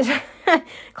 Anyways,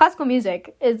 classical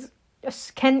music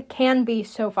can be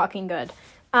so fucking good.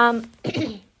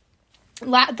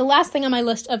 The last thing on my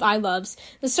list of I loves,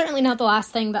 this is certainly not the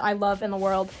last thing that I love in the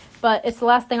world, but it's the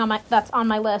last thing that's on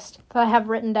my list that I have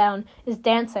written down, is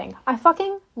dancing. I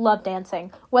fucking love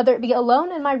dancing. Whether it be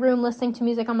alone in my room listening to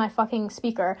music on my fucking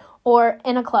speaker, or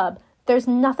in a club, there's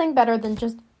nothing better than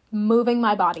just moving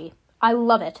my body. I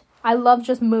love it. I love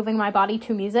just moving my body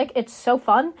to music. It's so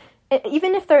fun.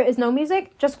 Even if there is no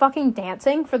music, just fucking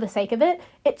dancing for the sake of it,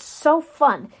 it's so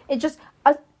fun. It just...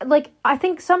 I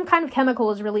think some kind of chemical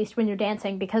is released when you're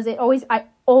dancing, because I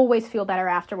always feel better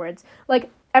afterwards. Like,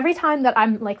 every time that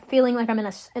I'm, like, feeling like I'm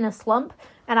in a slump,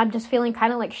 and I'm just feeling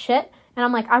kind of like shit, and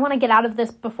I'm like, I want to get out of this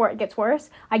before it gets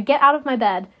worse, I get out of my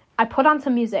bed, I put on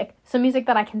some music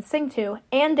that I can sing to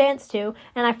and dance to,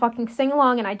 and I fucking sing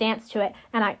along and I dance to it,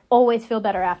 and I always feel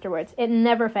better afterwards. It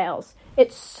never fails.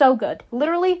 It's so good.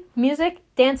 Literally, music,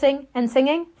 dancing, and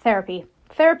singing, therapy.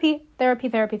 Therapy.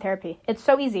 It's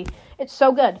so easy. It's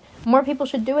so good. More people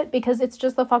should do it, because it's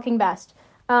just the fucking best.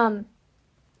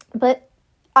 But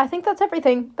I think that's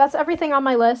everything. That's everything on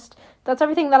my list. That's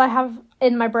everything that I have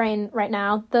in my brain right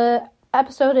now. The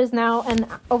episode is now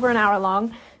over an hour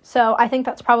long, so I think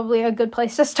that's probably a good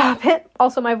place to stop it.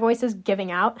 Also, my voice is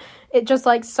giving out. It just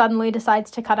like suddenly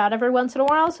decides to cut out every once in a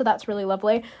while, so that's really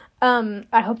lovely.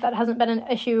 I hope that hasn't been an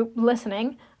issue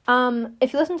listening.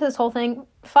 If you listen to this whole thing,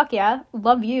 fuck yeah,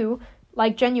 love you,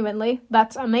 like genuinely,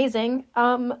 that's amazing.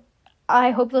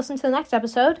 I hope you listen to the next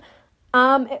episode.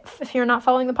 If you're not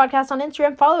following the podcast on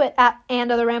Instagram, follow it at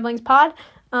 @andotherramblingspod.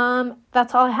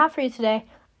 That's all I have for you today.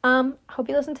 Hope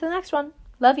you listen to the next one.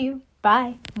 Love you.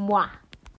 Bye. Mwah.